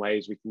different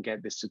ways we can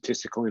get this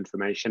statistical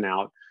information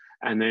out.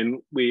 And then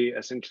we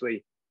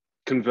essentially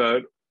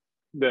convert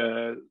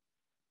the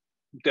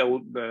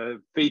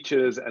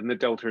features and the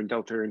delta and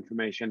delta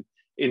information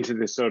into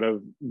this sort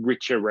of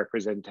richer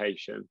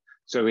representation.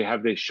 So we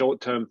have these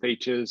short-term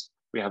features,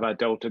 we have our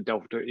delta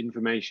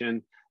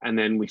information, and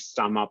then we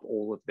sum up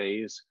all of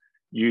these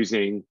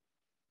using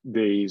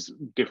these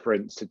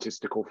different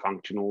statistical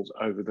functionals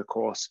over the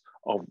course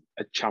of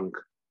a chunk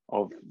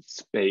of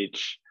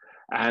speech.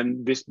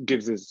 And this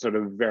gives us sort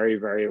of very,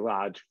 very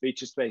large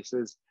feature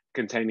spaces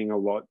containing a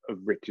lot of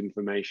rich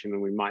information,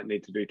 and we might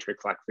need to do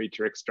tricks like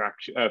feature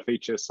extraction,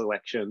 feature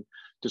selection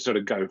to sort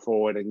of go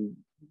forward and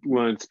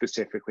learn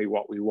specifically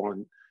what we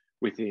want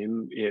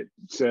within it.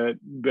 So,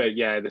 but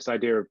yeah, this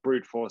idea of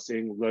brute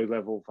forcing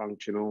low-level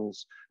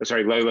descriptors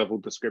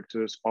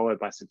followed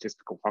by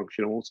statistical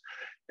functionals.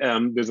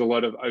 There's a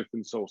lot of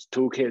open source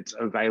toolkits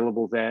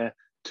available there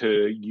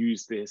to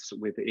use this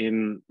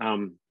within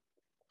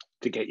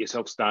to get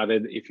yourself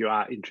started if you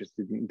are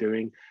interested in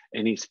doing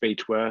any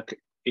speech work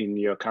in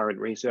your current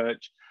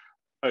research.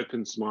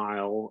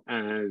 OpenSmile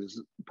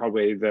as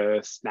probably the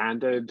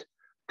standard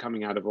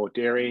coming out of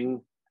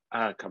Ordering,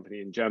 a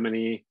company in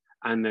Germany.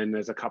 And then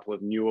there's a couple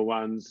of newer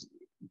ones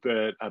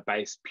that are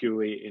based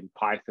purely in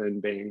Python,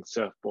 being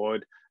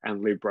Surfboard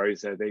and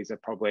LibRosa. These are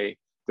probably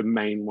the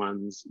main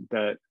ones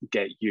that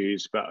get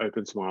used, but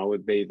OpenSmile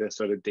would be the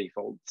sort of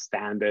default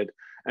standard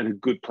and a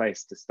good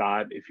place to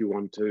start if you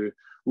want to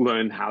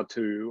learn how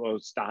to or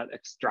start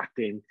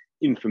extracting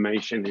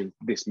information in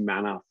this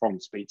manner from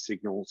speech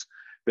signals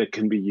that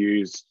can be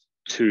used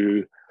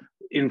to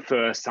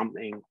infer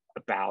something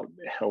about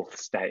health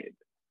state.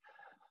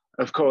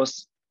 Of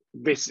course,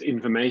 this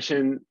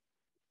information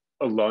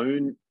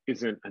alone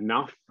isn't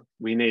enough.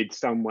 We need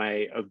some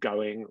way of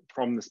going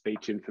from the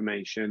speech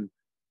information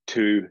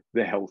to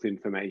the health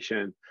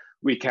information.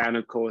 We can,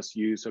 of course,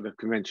 use sort of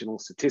conventional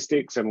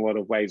statistics and a lot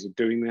of ways of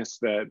doing this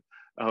that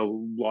are a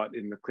lot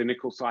in the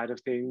clinical side of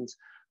things.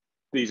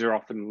 These are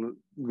often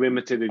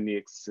limited in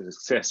the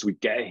success we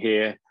get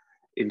here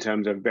in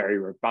terms of very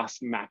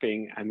robust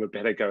mapping, and we're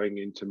better going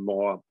into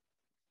more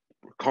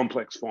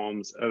complex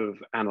forms of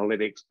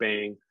analytics,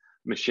 being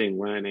machine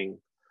learning.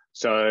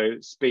 So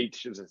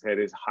speech, as I said,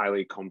 is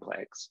highly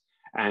complex,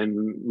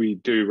 and we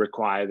do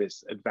require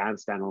this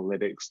advanced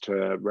analytics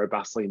to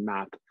robustly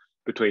map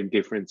between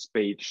different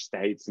speech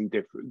states and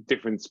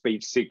different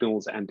speech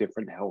signals and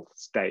different health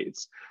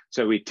states.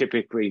 So we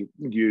typically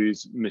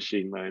use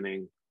machine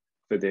learning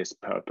for this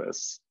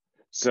purpose.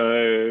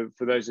 So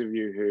for those of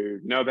you who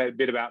know a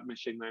bit about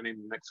machine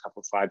learning, the next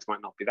couple of slides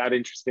might not be that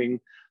interesting,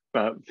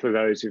 but for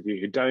those of you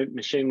who don't,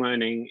 machine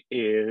learning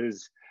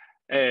is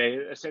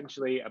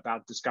essentially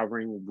about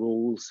discovering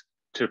rules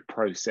to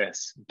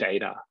process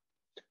data.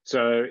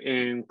 So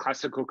in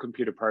classical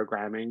computer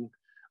programming,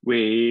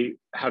 we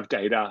have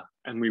data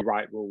and we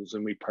write rules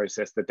and we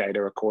process the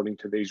data according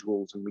to these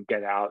rules and we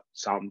get out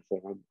some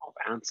form of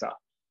answer.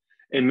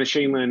 In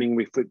machine learning,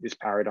 we flip this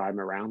paradigm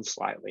around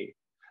slightly.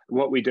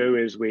 What we do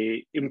is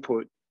we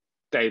input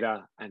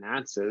data and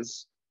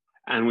answers,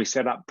 and we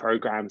set up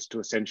programs to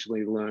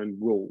essentially learn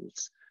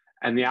rules.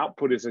 And the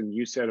output is a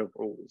new set of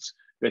rules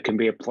that can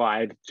be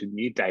applied to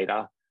new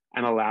data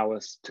and allow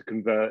us to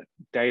convert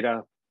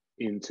data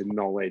into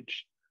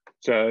knowledge.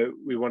 So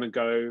we want to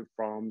go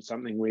from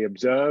something we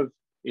observe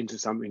into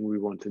something we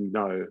want to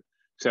know.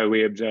 So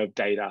we observe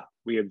data,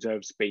 we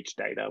observe speech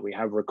data, we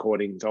have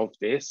recordings of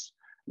this.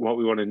 What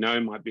we want to know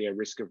might be a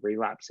risk of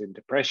relapse in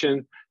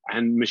depression,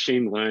 and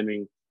machine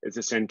learning is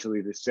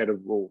essentially the set of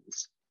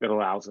rules that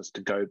allows us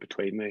to go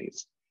between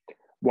these.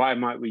 Why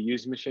might we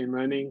use machine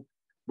learning?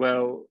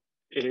 Well,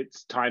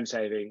 it's time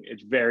saving.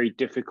 It's very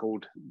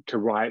difficult to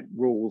write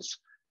rules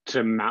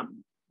to map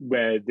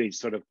where these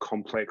sort of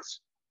complex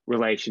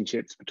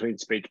relationships between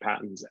speech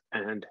patterns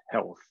and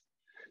health.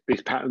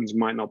 These patterns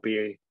might not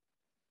be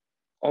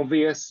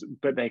obvious,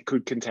 but they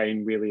could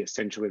contain really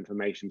essential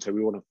information. So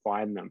we want to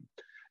find them.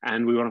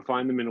 And we want to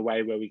find them in a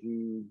way where we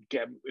can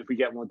get, if we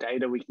get more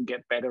data, we can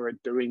get better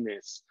at doing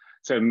this.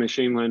 So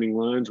machine learning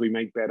learns, we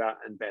make better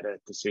and better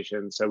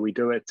decisions. So we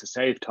do it to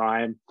save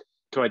time,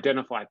 to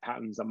identify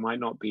patterns that might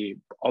not be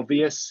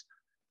obvious,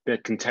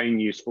 that contain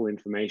useful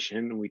information,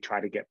 and we try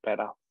to get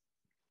better.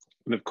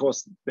 And of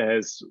course,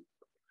 there's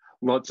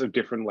lots of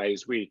different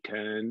ways we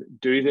can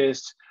do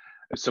this.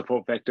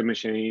 Support vector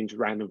machines,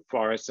 random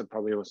forests are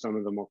probably some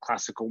of the more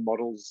classical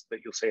models that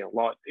you'll see a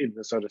lot in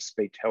the sort of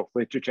speech health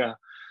literature.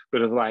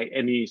 But of like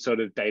any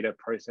sort of data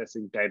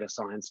processing, data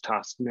science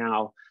task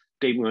now,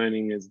 deep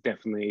learning is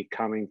definitely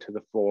coming to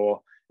the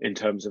fore in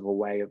terms of a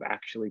way of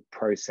actually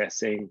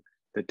processing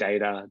the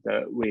data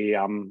that we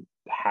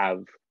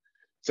have.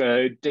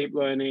 So deep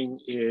learning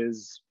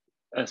is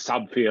a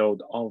subfield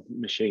of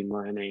machine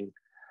learning.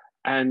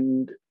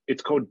 And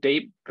it's called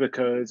deep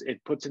because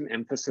it puts an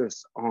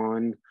emphasis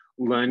on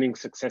learning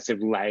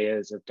successive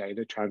layers of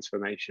data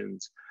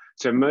transformations.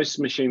 So most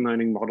machine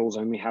learning models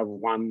only have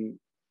one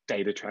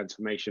data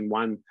transformation,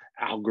 one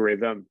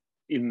algorithm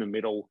in the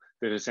middle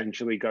that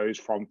essentially goes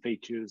from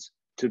features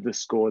to the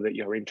score that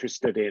you're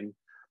interested in.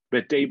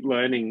 But deep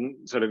learning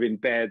sort of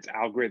embeds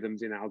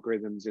algorithms in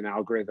algorithms in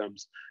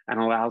algorithms and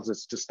allows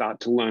us to start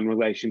to learn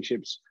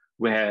relationships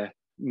where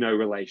no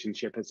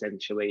relationship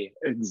essentially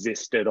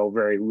existed, or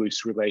very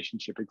loose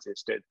relationship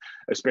existed,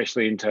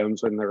 especially in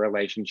terms when the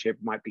relationship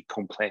might be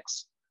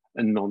complex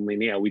and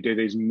nonlinear. We do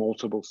these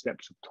multiple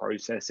steps of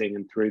processing,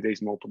 and through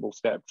these multiple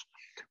steps,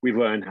 we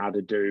learn how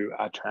to do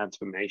our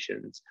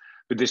transformations.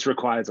 But this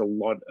requires a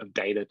lot of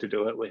data to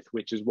do it with,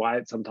 which is why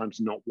it's sometimes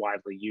not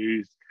widely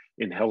used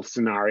in health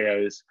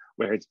scenarios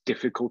where it's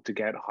difficult to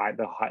get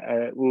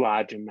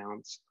large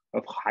amounts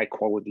of high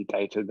quality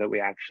data that we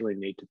actually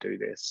need to do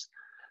this.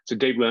 So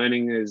deep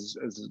learning is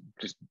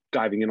just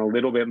diving in a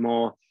little bit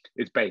more,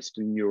 it's based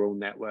in neural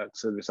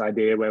networks. So this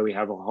idea where we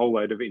have a whole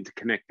load of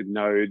interconnected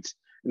nodes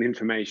and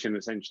information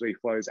essentially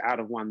flows out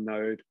of one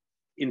node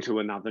into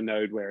another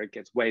node where it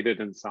gets weighted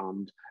and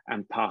summed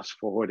and passed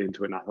forward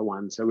into another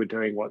one. So we're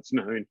doing what's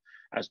known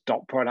as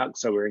dot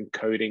products. So we're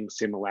encoding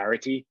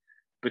similarity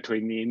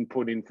between the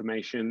input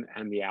information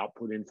and the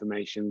output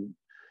information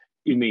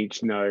in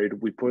each node.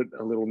 We put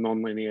a little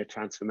nonlinear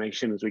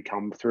transformation as we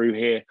come through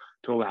here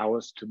to allow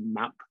us to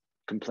map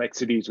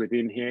complexities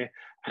within here.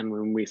 And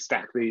when we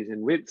stack these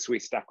in widths, we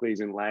stack these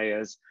in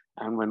layers.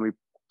 And when we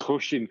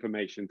push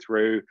information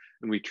through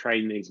and we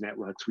train these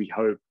networks, we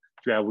hope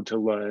to be able to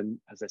learn,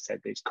 as I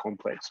said, these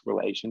complex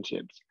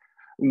relationships.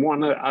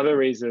 One other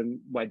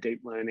reason why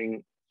deep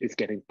learning is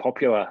getting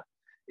popular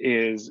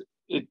is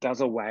it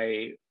does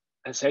away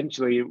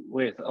essentially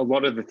with a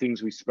lot of the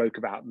things we spoke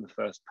about in the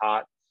first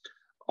part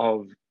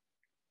of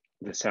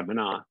the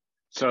seminar.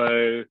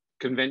 So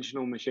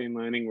conventional machine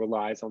learning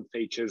relies on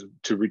features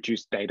to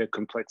reduce data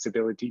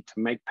complexity, to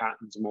make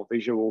patterns more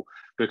visual,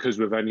 because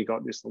we've only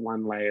got this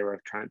one layer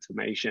of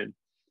transformation.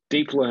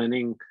 Deep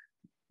learning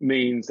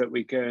means that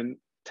we can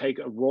take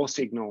a raw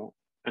signal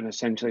and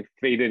essentially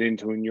feed it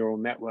into a neural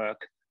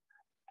network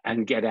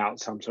and get out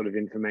some sort of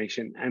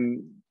information.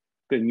 And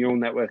the neural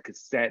network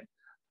is set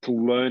to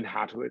learn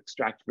how to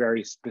extract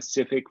very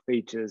specific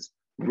features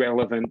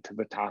relevant to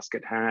the task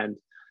at hand.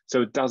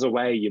 So it does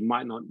away, you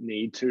might not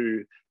need to,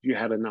 if you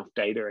had enough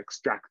data,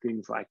 extract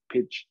things like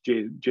pitch,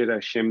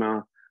 jitter,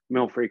 shimmer,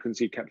 mel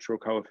frequency, capsular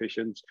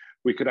coefficients.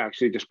 We could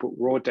actually just put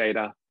raw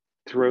data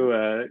through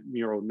a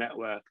neural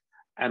network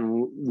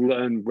and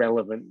learn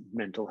relevant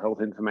mental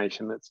health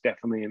information. That's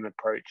definitely an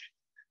approach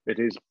that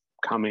is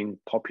becoming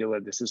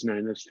popular. This is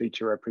known as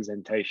feature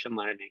representation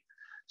learning.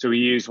 So we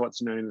use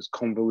what's known as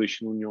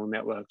convolutional neural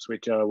networks,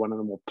 which are one of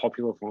the more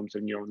popular forms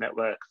of neural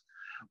networks,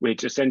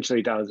 which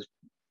essentially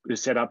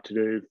is set up to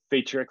do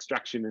feature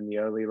extraction in the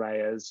early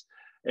layers.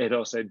 It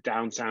also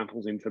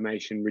downsamples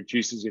information,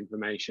 reduces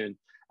information,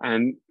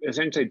 and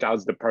essentially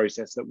does the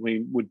process that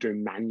we would do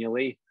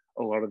manually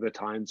a lot of the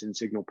times in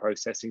signal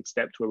processing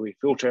steps, where we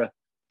filter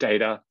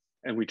data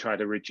and we try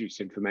to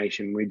reduce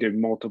information. We do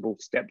multiple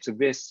steps of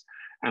this,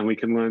 and we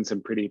can learn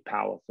some pretty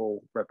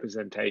powerful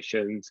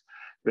representations.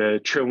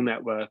 The Trill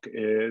network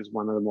is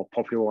one of the more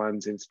popular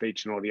ones in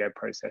speech and audio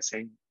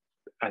processing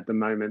at the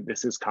moment.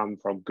 This has come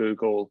from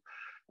Google,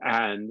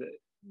 and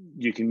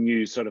you can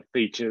use sort of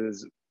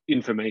features,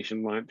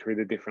 information learned through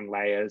the different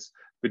layers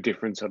for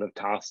different sort of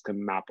tasks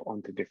and map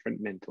onto different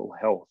mental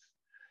health.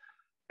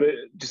 But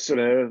just sort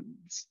of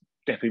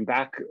stepping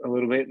back a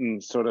little bit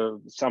and sort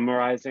of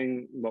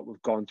summarizing what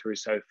we've gone through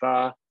so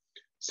far.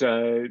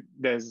 So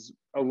there's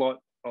a lot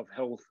of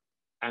health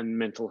and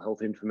mental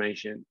health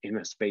information in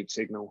a speech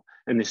signal.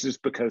 And this is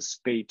because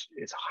speech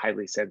is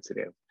highly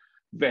sensitive.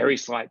 Very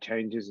slight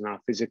changes in our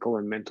physical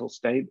and mental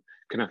state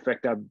can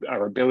affect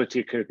our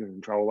ability to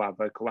control our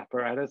vocal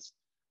apparatus.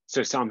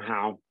 So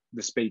somehow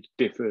the speech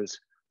differs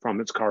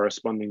from its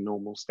corresponding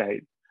normal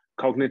state.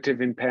 Cognitive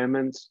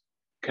impairments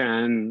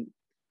can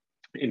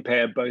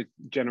impair both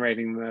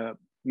generating the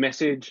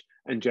message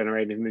and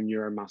generating the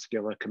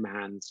neuromuscular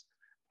commands.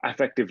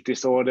 Affective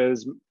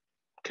disorders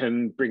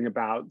can bring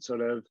about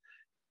sort of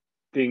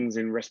things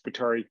in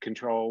respiratory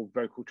control,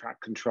 vocal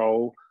tract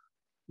control,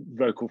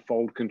 vocal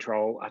fold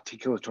control,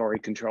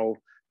 articulatory control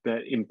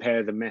that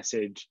impair the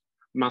message.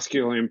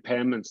 Muscular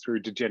impairments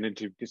through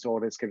degenerative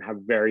disorders can have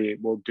very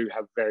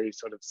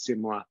sort of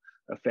similar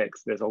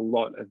effects. There's a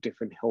lot of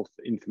different health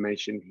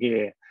information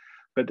here,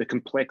 but the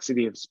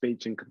complexity of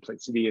speech and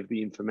complexity of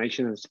the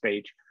information of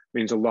speech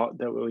means a lot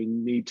that we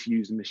need to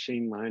use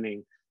machine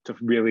learning to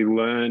really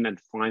learn and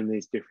find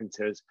these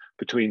differences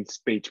between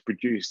speech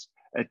produced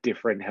at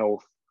different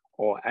health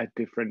or at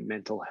different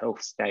mental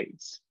health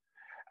states.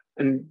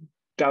 And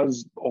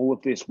does all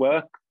of this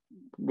work?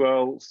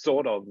 Well,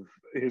 sort of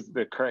is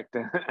the correct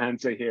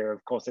answer here.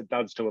 Of course, it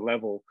does to a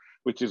level,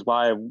 which is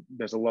why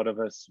there's a lot of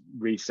us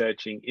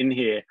researching in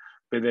here,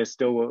 but there's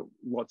still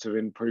lots of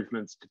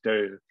improvements to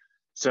do.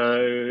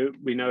 So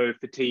we know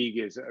fatigue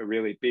is a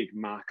really big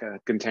marker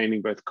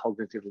containing both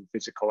cognitive and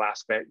physical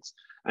aspects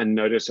and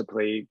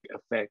noticeably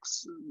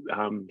affects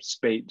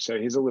speech. So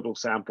here's a little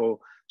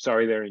sample,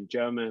 sorry, they're in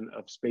German,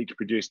 of speech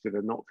produced in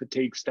a not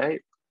fatigue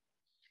state.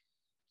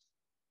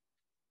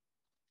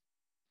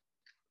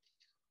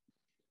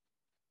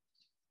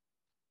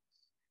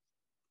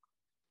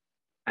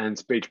 And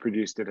speech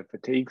produced at a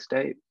fatigue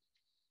state.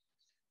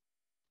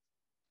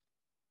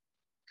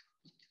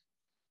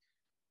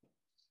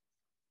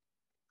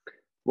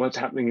 What's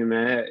happening in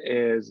there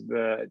is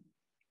the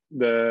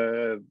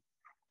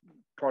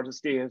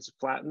prosody is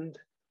flattened.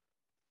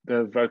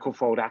 The vocal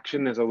fold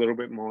action, there's a little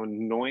bit more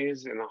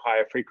noise in the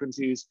higher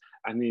frequencies,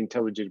 and the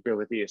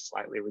intelligibility is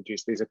slightly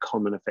reduced. These are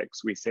common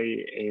effects we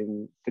see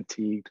in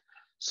fatigued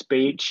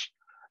speech.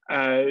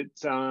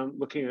 It's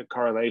looking at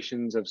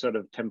correlations of sort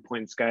of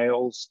 10-point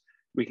scales.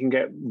 We can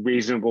get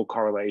reasonable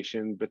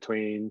correlation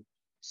between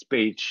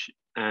speech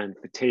and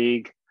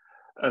fatigue.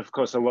 Of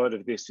course, a lot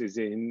of this is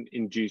in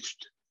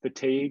induced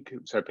fatigue,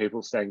 so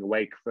people staying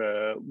awake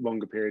for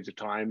longer periods of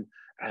time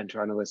and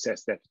trying to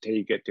assess their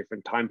fatigue at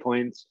different time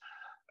points.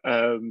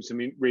 Some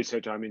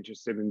research I'm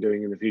interested in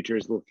doing in the future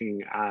is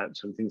looking at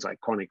some things like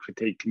chronic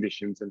fatigue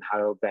conditions and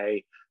how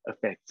they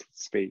affect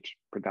speech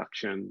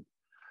production.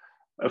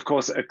 Of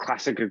course, a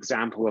classic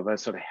example of a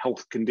sort of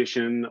health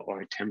condition or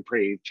a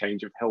temporary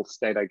change of health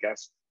state, I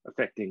guess,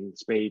 affecting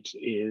speech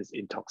is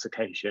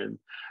intoxication.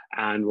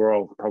 And we're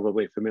all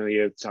probably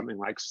familiar with something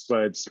like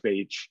slurred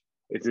speech.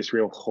 It's this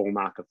real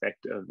hallmark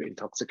effect of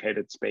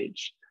intoxicated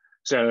speech.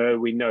 So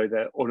we know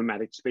that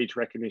automatic speech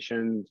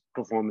recognition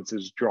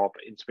performances drop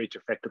in speech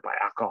affected by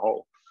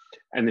alcohol.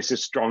 And this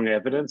is strong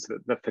evidence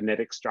that the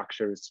phonetic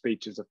structure of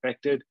speech is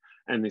affected.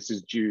 And this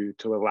is due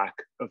to a lack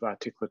of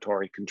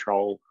articulatory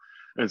control.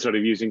 And sort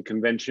of using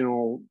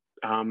conventional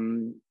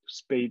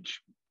speech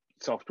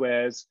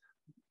softwares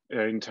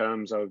in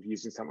terms of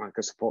using something like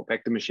a support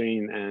vector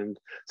machine and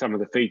some of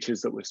the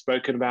features that we've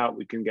spoken about,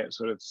 we can get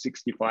sort of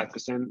 65%,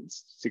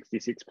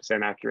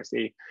 66%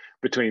 accuracy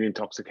between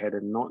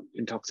intoxicated and not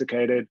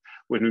intoxicated.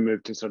 When we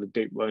move to sort of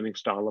deep learning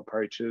style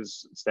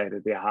approaches, state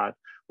of the art,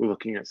 we're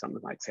looking at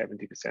something like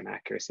 70%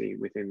 accuracy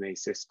within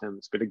these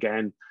systems. But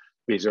again,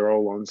 these are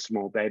all on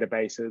small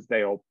databases.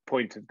 They all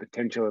point to the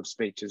potential of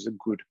speech as a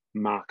good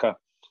marker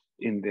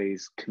in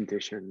these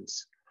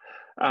conditions.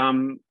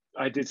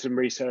 I did some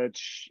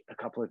research a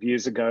couple of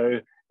years ago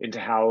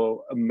into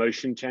how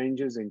emotion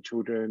changes in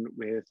children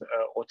with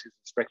autism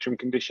spectrum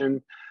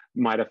condition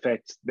might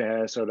affect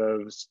their sort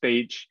of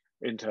speech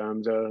in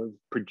terms of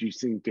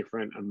producing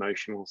different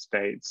emotional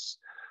states.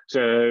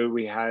 So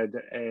we had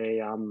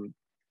a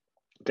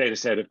data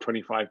set of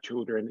 25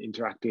 children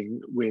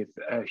interacting with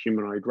a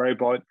humanoid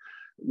robot.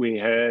 We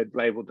had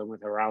labeled them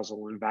with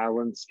arousal and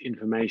valence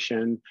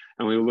information,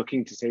 and we were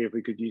looking to see if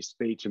we could use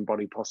speech and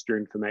body posture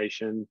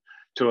information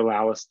to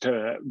allow us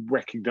to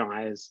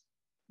recognize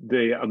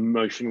the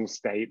emotional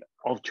state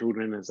of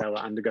children as they were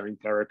undergoing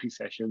therapy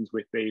sessions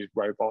with these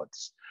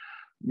robots.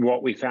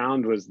 What we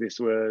found was this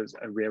was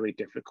a really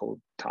difficult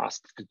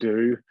task to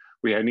do.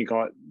 We only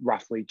got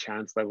roughly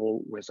chance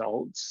level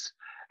results.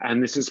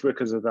 And this is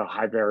because of the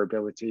high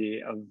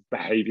variability of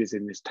behaviors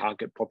in this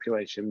target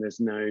population.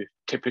 There's no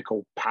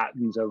typical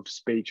patterns of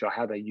speech or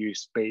how they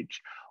use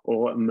speech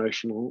or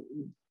emotional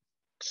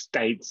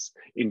states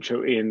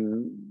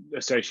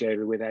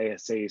associated with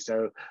ASC.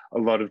 So a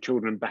lot of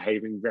children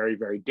behaving very,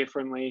 very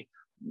differently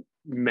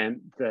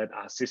meant that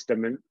our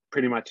system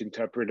pretty much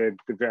interpreted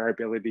the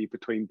variability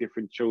between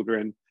different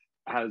children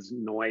as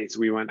noise.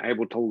 We weren't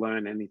able to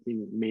learn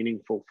anything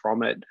meaningful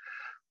from it.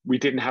 We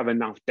didn't have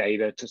enough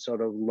data to sort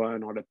of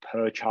learn on a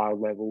per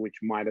child level, which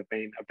might have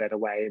been a better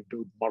way and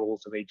build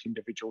models of each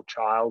individual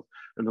child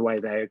and the way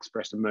they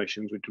express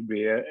emotions, which would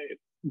be a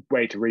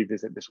way to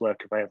revisit this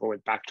work if I ever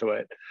went back to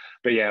it.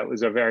 But yeah, it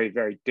was a very,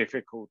 very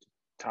difficult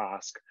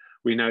task.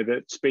 We know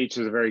that speech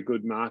is a very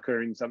good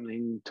marker in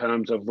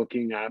terms of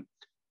looking at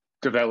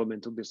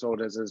developmental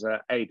disorders as an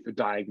aid for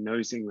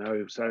diagnosing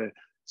those. So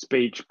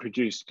speech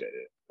produced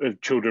of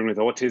children with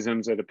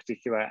autisms at a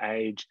particular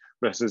age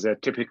versus a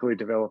typically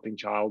developing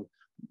child,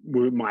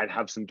 we might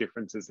have some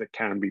differences that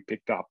can be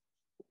picked up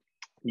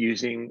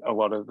using a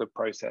lot of the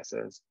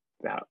processes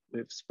that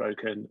we've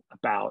spoken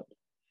about.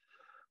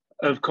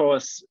 Of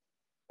course,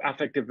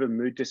 affective and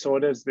mood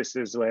disorders, this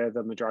is where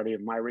the majority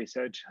of my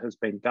research has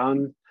been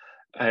done,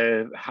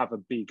 have a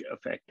big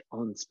effect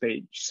on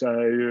speech.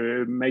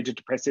 So major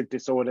depressive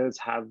disorders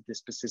have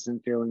this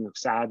persistent feeling of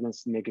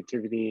sadness,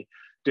 negativity,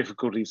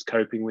 difficulties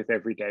coping with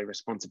everyday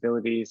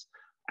responsibilities,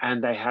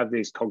 and they have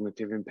these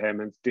cognitive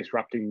impairments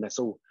disrupting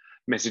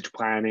message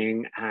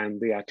planning and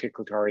the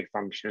articulatory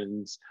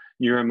functions.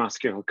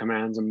 Neuromuscular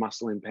commands and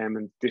muscle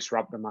impairments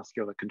disrupt the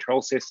muscular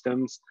control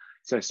systems.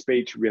 So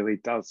speech really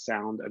does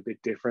sound a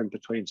bit different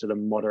between sort of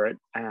moderate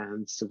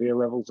and severe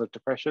levels of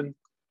depression.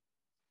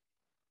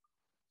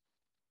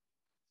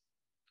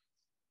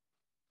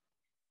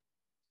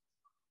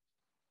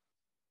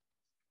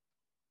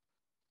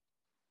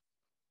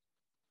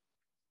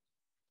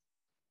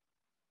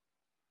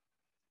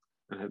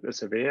 The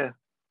severe.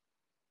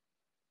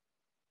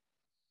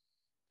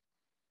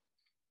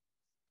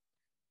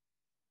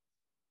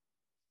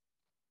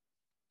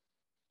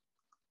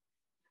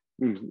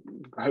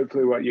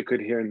 Hopefully what you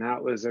could hear in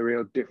that was a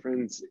real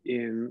difference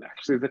in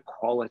actually the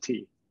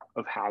quality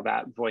of how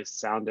that voice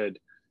sounded.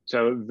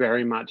 So it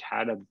very much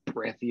had a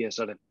breathier,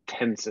 sort of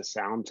tenser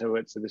sound to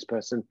it. So this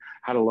person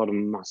had a lot of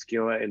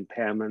muscular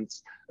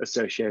impairments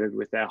associated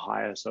with their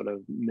higher sort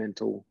of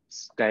mental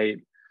state.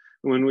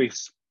 When we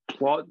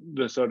plot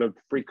the sort of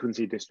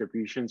frequency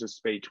distributions of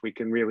speech, we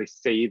can really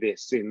see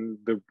this in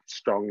the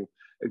strong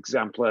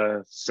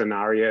exemplar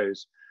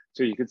scenarios.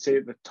 So you can see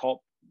at the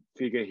top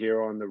figure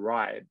here on the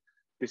right,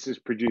 this has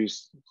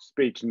produced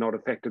speech not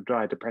affected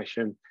by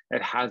depression.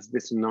 It has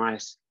this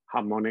nice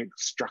harmonic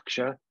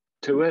structure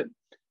to it.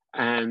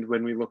 And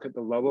when we look at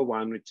the lower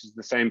one, which is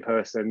the same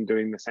person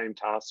doing the same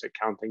task, so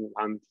counting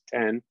 1 to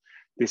 10,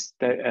 this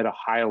at a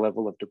higher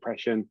level of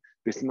depression,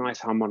 this nice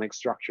harmonic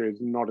structure is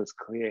not as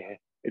clear.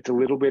 It's a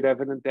little bit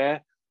evident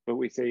there, but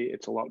we see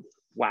it's a lot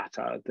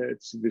flatter.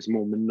 It's this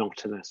more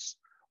monotonous,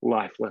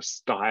 lifeless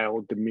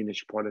style,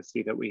 diminished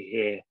quantity that we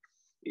hear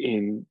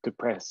in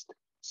depressed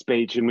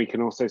speech. And we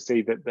can also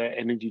see that the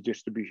energy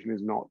distribution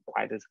is not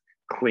quite as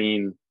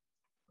clean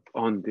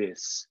on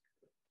this.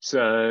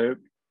 So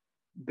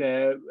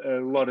there are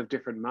a lot of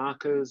different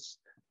markers.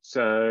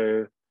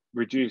 So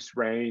reduced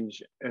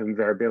range and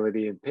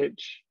variability in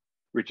pitch,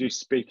 reduced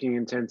speaking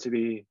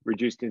intensity,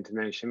 reduced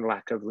intonation,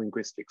 lack of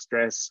linguistic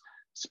stress,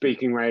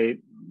 speaking rate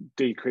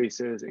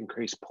decreases,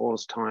 increased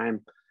pause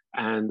time,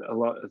 and a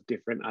lot of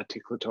different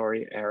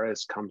articulatory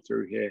errors come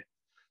through here.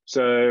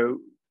 So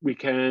we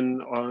can,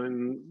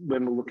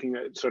 when we're looking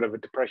at sort of a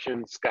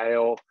depression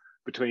scale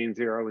between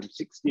 0 and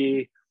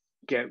 60,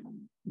 get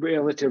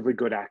relatively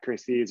good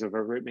accuracies of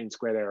a root mean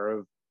squared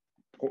error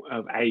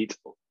of 8.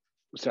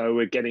 So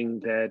we're getting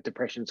the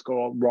depression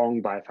score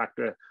wrong by a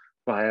factor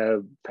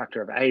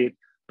of 8,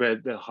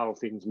 but the whole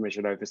thing's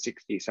measured over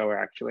 60. So we're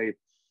actually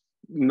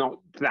not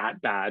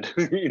that bad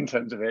in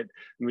terms of it.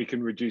 And we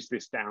can reduce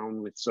this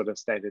down with sort of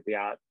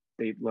state-of-the-art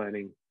deep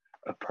learning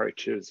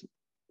approaches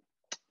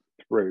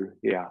through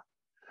here.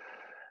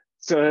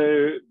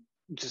 So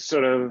just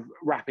sort of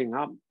wrapping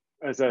up,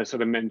 as I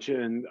sort of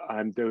mentioned,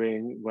 I'm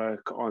doing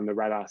work on the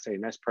Radar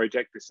CNS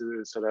project. This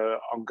is sort of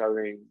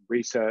ongoing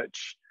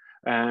research,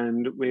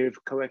 and we've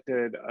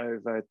collected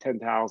over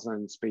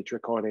 10,000 speech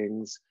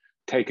recordings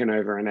taken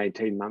over an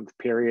 18-month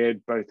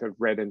period, both of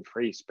read and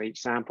free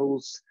speech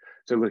samples.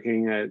 So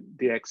looking at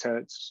the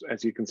excerpts,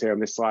 as you can see on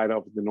this slide,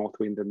 of the North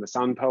Wind and the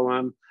Sun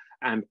poem,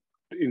 and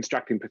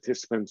instructing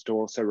participants to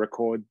also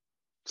record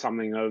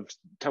something of,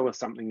 tell us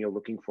something you're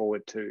looking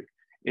forward to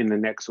in the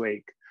next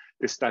week.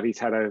 This study's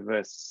had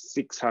over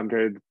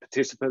 600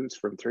 participants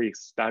from 3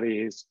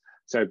 studies,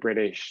 so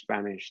British,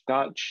 Spanish,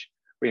 Dutch.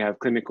 We have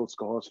clinical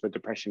scores for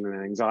depression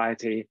and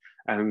anxiety,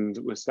 and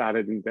we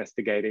started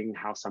investigating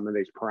how some of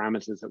these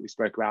parameters that we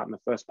spoke about in the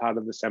first part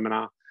of the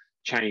seminar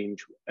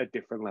change at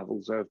different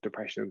levels of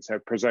depression. So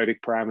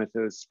prosodic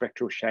parameters,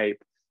 spectral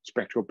shape,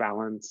 spectral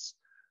balance,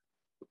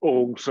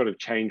 all sort of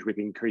change with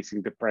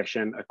increasing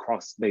depression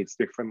across these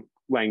different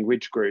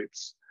language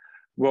groups.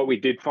 What we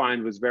did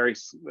find was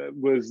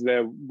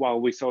while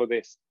we saw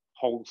this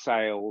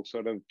wholesale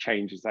sort of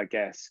changes, I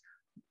guess,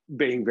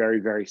 being very,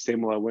 very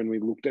similar, when we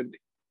looked at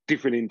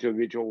different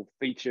individual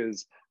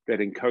features that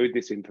encode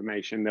this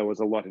information, there was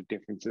a lot of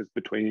differences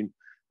between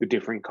the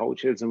different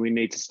cultures, and we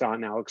need to start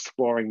now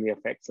exploring the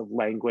effects of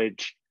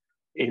language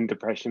in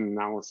depression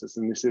analysis.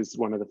 And this is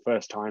one of the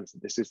first times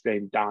that this has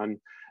been done,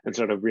 and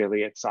sort of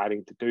really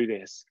exciting to do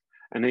this.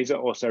 And these are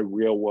also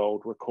real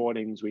world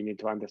recordings. We need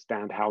to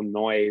understand how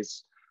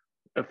noise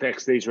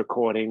affects these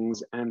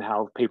recordings and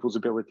how people's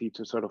ability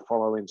to sort of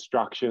follow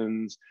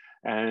instructions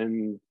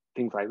and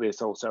things like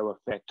this also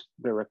affect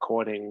the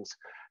recordings.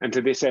 And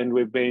to this end,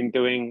 we've been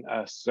doing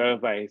a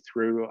survey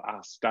through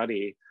our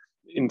study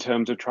in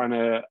terms of trying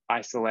to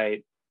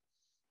isolate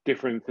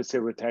different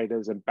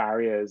facilitators and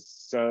barriers.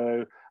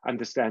 So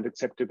understand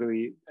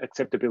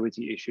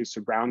acceptability issues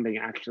surrounding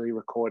actually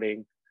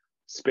recording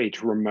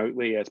speech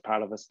remotely as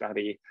part of a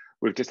study.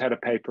 We've just had a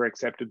paper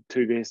accepted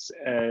to this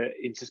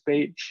into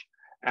speech,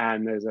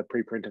 and there's a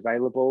preprint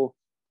available.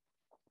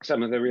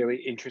 Some of the really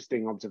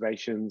interesting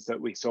observations that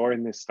we saw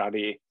in this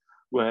study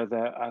were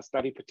that our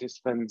study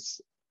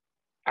participants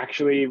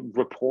actually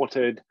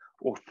reported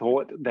or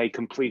thought they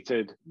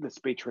completed the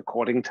speech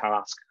recording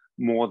task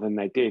more than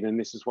they did. And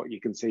this is what you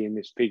can see in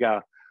this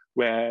figure,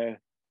 where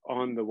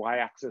on the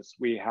y-axis,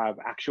 we have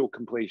actual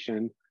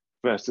completion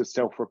versus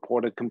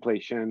self-reported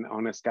completion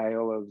on a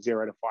scale of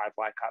 0 to 5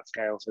 Likert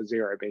scale. So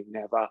 0 being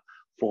never,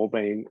 4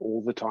 being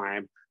all the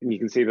time. And you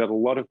can see that a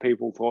lot of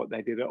people thought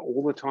they did it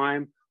all the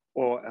time,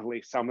 or at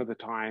least some of the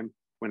time,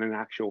 when in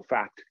actual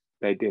fact,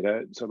 they did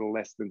it sort of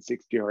less than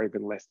 60 or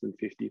even less than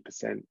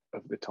 50%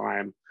 of the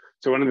time.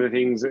 So one of the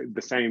things,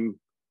 the same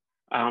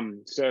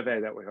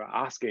survey that we were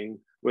asking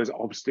was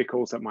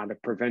obstacles that might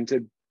have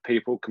prevented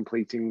people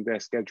completing their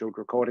scheduled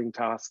recording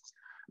tasks.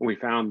 And we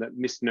found that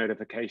missed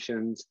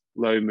notifications,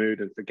 low mood,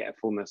 and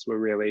forgetfulness were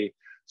really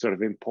sort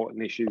of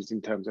important issues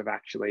in terms of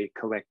actually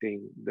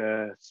collecting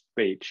the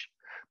speech.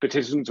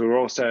 Participants were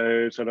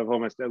also sort of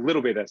almost a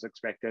little bit as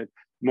expected,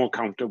 more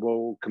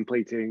comfortable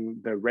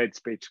completing the read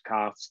speech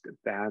task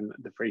than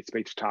the free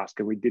speech task.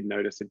 And we did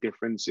notice a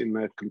difference in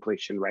the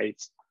completion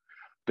rates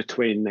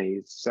between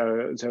these.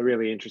 So it's a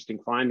really interesting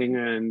finding,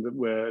 and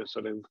we're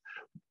sort of,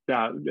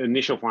 the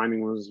initial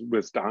finding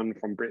was done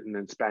from Britain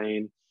and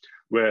Spain.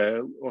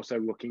 We're also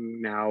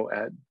looking now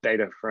at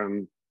data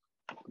from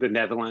the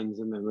Netherlands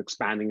and then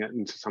expanding it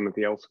into some of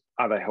the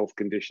other health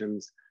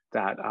conditions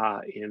that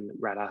are in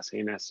radar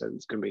CNS. So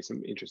it's going to be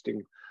some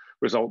interesting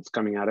results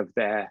coming out of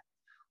there.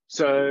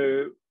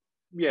 So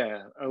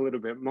yeah, a little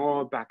bit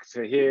more back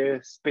to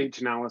here.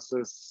 Speech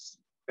analysis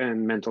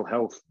and mental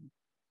health,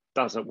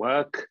 does it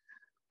work?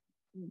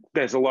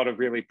 There's a lot of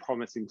really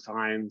promising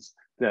signs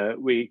that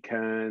we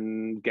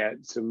can get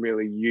some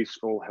really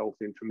useful health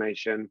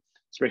information,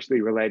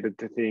 especially related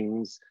to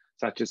things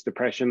such as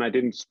depression. I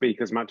didn't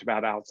speak as much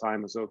about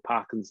Alzheimer's or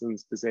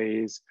Parkinson's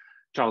disease,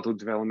 childhood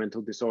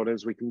developmental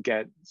disorders. We can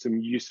get some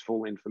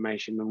useful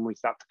information when we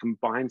start to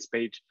combine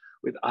speech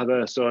with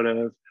other sort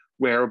of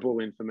wearable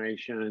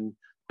information,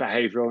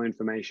 behavioral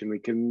information. We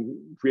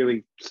can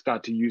really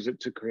start to use it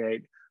to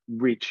create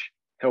rich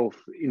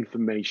health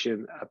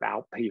information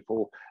about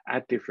people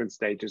at different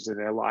stages of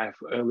their life,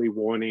 early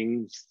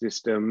warning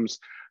systems,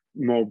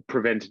 more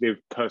preventative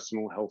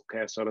personal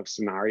healthcare sort of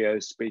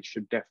scenarios. Speech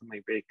should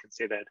definitely be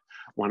considered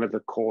one of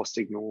the core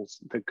signals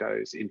that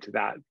goes into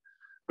that.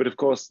 But of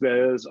course,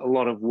 there's a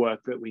lot of work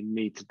that we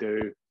need to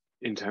do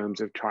in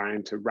terms of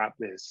trying to wrap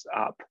this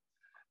up.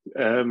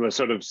 I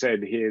sort of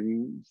said here,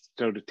 in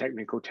sort of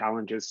technical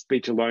challenges,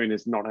 speech alone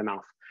is not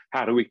enough.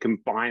 How do we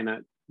combine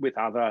it with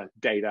other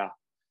data?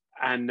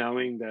 And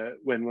knowing that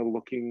when we're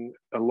looking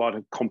a lot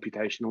of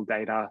computational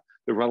data,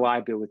 the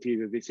reliability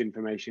of this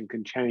information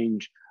can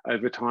change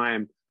over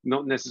time,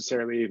 not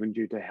necessarily even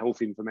due to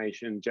health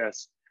information,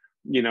 just,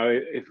 you know,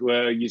 if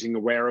we're using a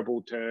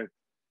wearable to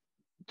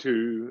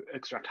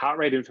extract heart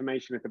rate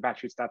information, if the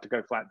batteries start to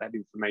go flat, that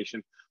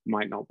information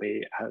might not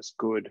be as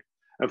good.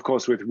 Of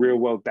course, with real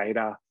world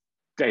data,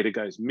 data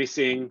goes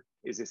missing.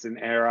 Is this an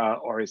error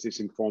or is this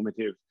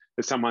informative?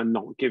 Is someone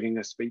not giving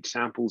us speech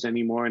samples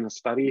anymore in a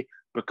study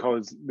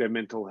because their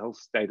mental health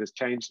state has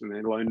changed and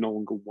they no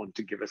longer want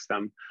to give us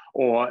them?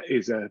 Or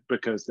is it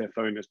because their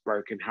phone is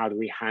broken? How do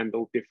we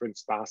handle different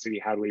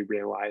sparsity? How do we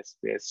realize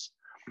this?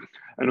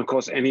 And of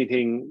course,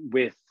 anything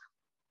with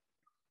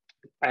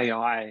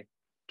AI,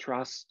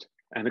 trust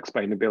and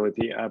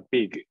explainability are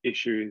big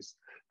issues.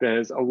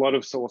 There's a lot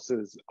of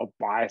sources of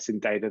bias in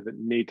data that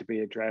need to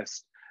be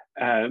addressed,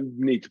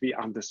 need to be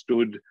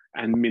understood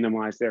and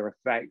minimize their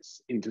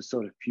effects into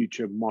sort of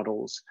future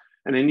models.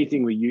 And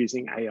anything we're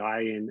using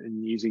AI in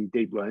and using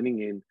deep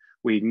learning in,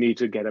 we need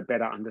to get a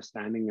better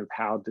understanding of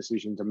how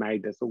decisions are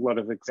made. There's a lot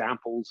of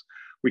examples.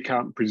 We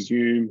can't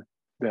presume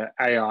that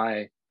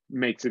AI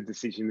makes a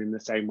decision in the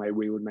same way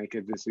we would make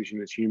a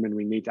decision as human.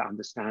 We need to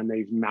understand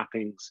these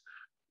mappings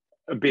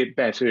a bit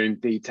better in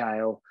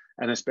detail,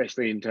 and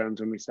especially in terms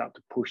when we start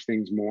to push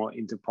things more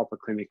into proper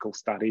clinical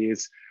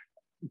studies.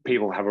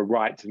 People have a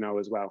right to know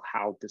as well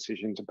how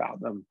decisions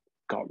about them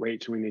got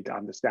reached. We need to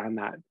understand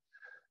that.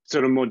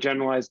 Sort of more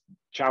generalized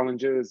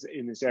challenges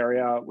in this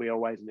area, we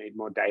always need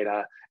more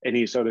data.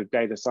 Any sort of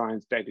data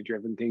science,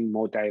 data-driven thing,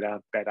 more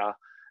data, better.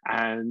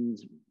 And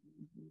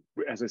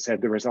as I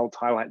said, the results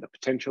highlight the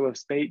potential of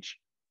speech,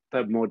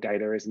 but more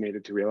data is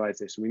needed to realize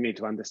this. We need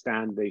to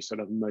understand the sort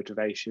of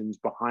motivations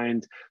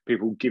behind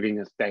people giving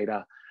us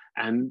data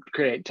and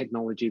create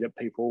technology that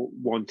people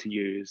want to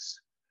use.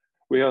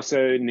 We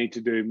also need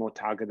to do more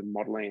targeted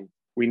modeling.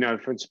 We know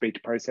from speech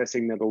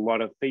processing that a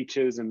lot of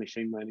features and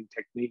machine learning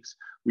techniques,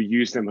 we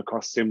use them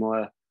across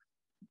similar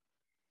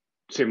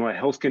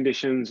health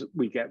conditions,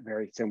 we get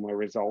very similar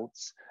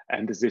results.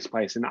 And does this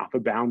place an upper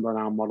bound on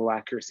our model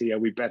accuracy? Are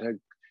we better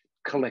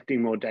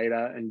collecting more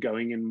data and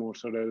going in more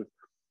sort of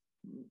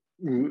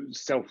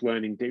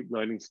self-learning, deep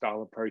learning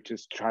style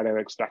approaches to try to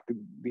extract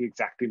the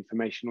exact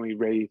information we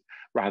read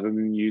rather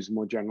than use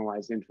more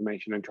generalized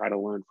information and try to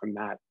learn from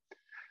that?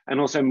 And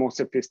also more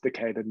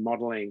sophisticated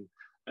modeling.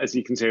 As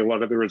you can see, a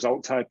lot of the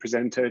results I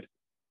presented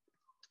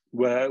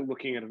were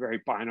looking at a very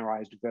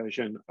binarized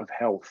version of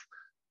health.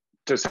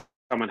 Does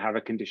someone have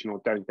a condition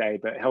or don't they?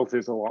 But health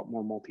is a lot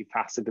more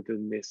multifaceted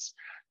than this.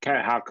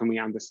 How can we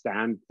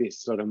understand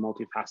this sort of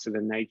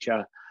multifaceted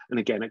nature? And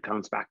again, it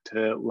comes back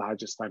to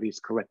larger studies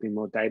collecting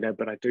more data,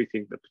 but I do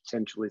think the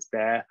potential is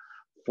there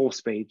for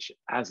speech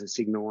as a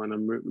signal. And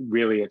I'm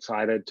really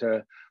excited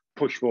to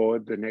push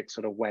forward the next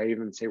sort of wave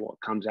and see what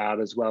comes out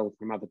as well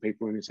from other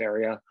people in this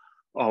area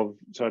of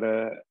sort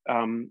of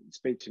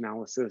speech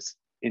analysis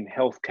in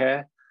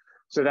healthcare.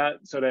 So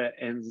that sort of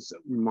ends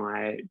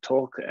my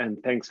talk,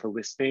 and thanks for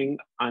listening.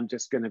 I'm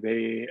just going to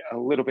be a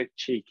little bit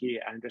cheeky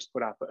and just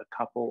put up a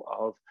couple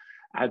of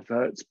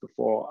adverts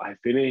before I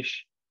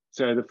finish.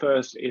 So the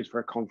first is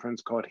for a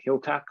conference called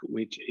HILTAC,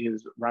 which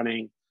is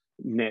running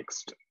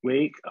next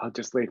week. I'll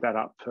just leave that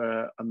up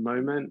for a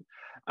moment.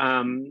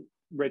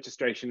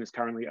 Registration is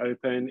currently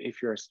open.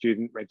 If you're a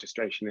student,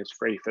 registration is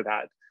free for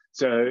that.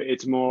 So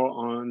it's more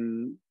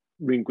on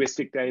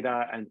linguistic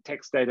data and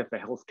text data for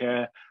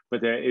healthcare,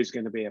 but there is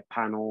going to be a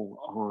panel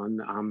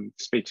on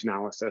speech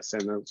analysis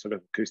and a sort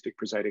of acoustic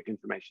prosodic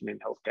information in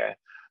healthcare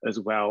as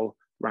well,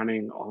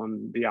 running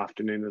on the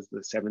afternoon of the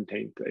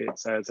 17th.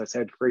 It's, as I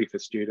said, free for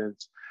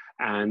students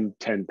and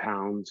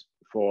 £10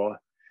 for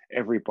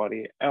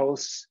everybody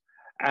else.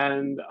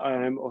 And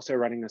I'm also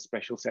running a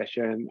special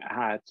session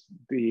at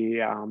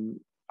the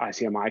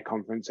ICMI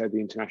conference, so the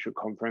International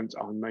Conference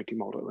on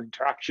Multimodal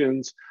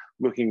Interactions,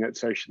 looking at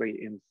socially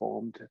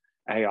informed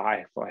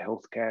AI for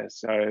healthcare.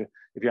 So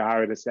if you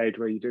are at a stage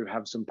where you do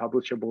have some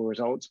publishable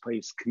results,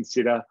 please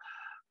consider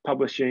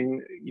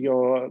publishing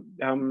your,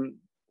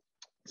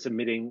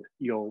 submitting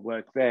your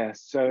work there.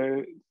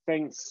 So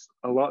thanks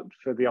a lot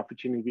for the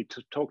opportunity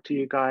to talk to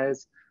you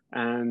guys.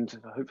 And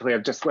hopefully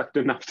I've just left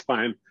enough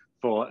time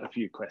for a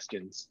few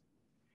questions.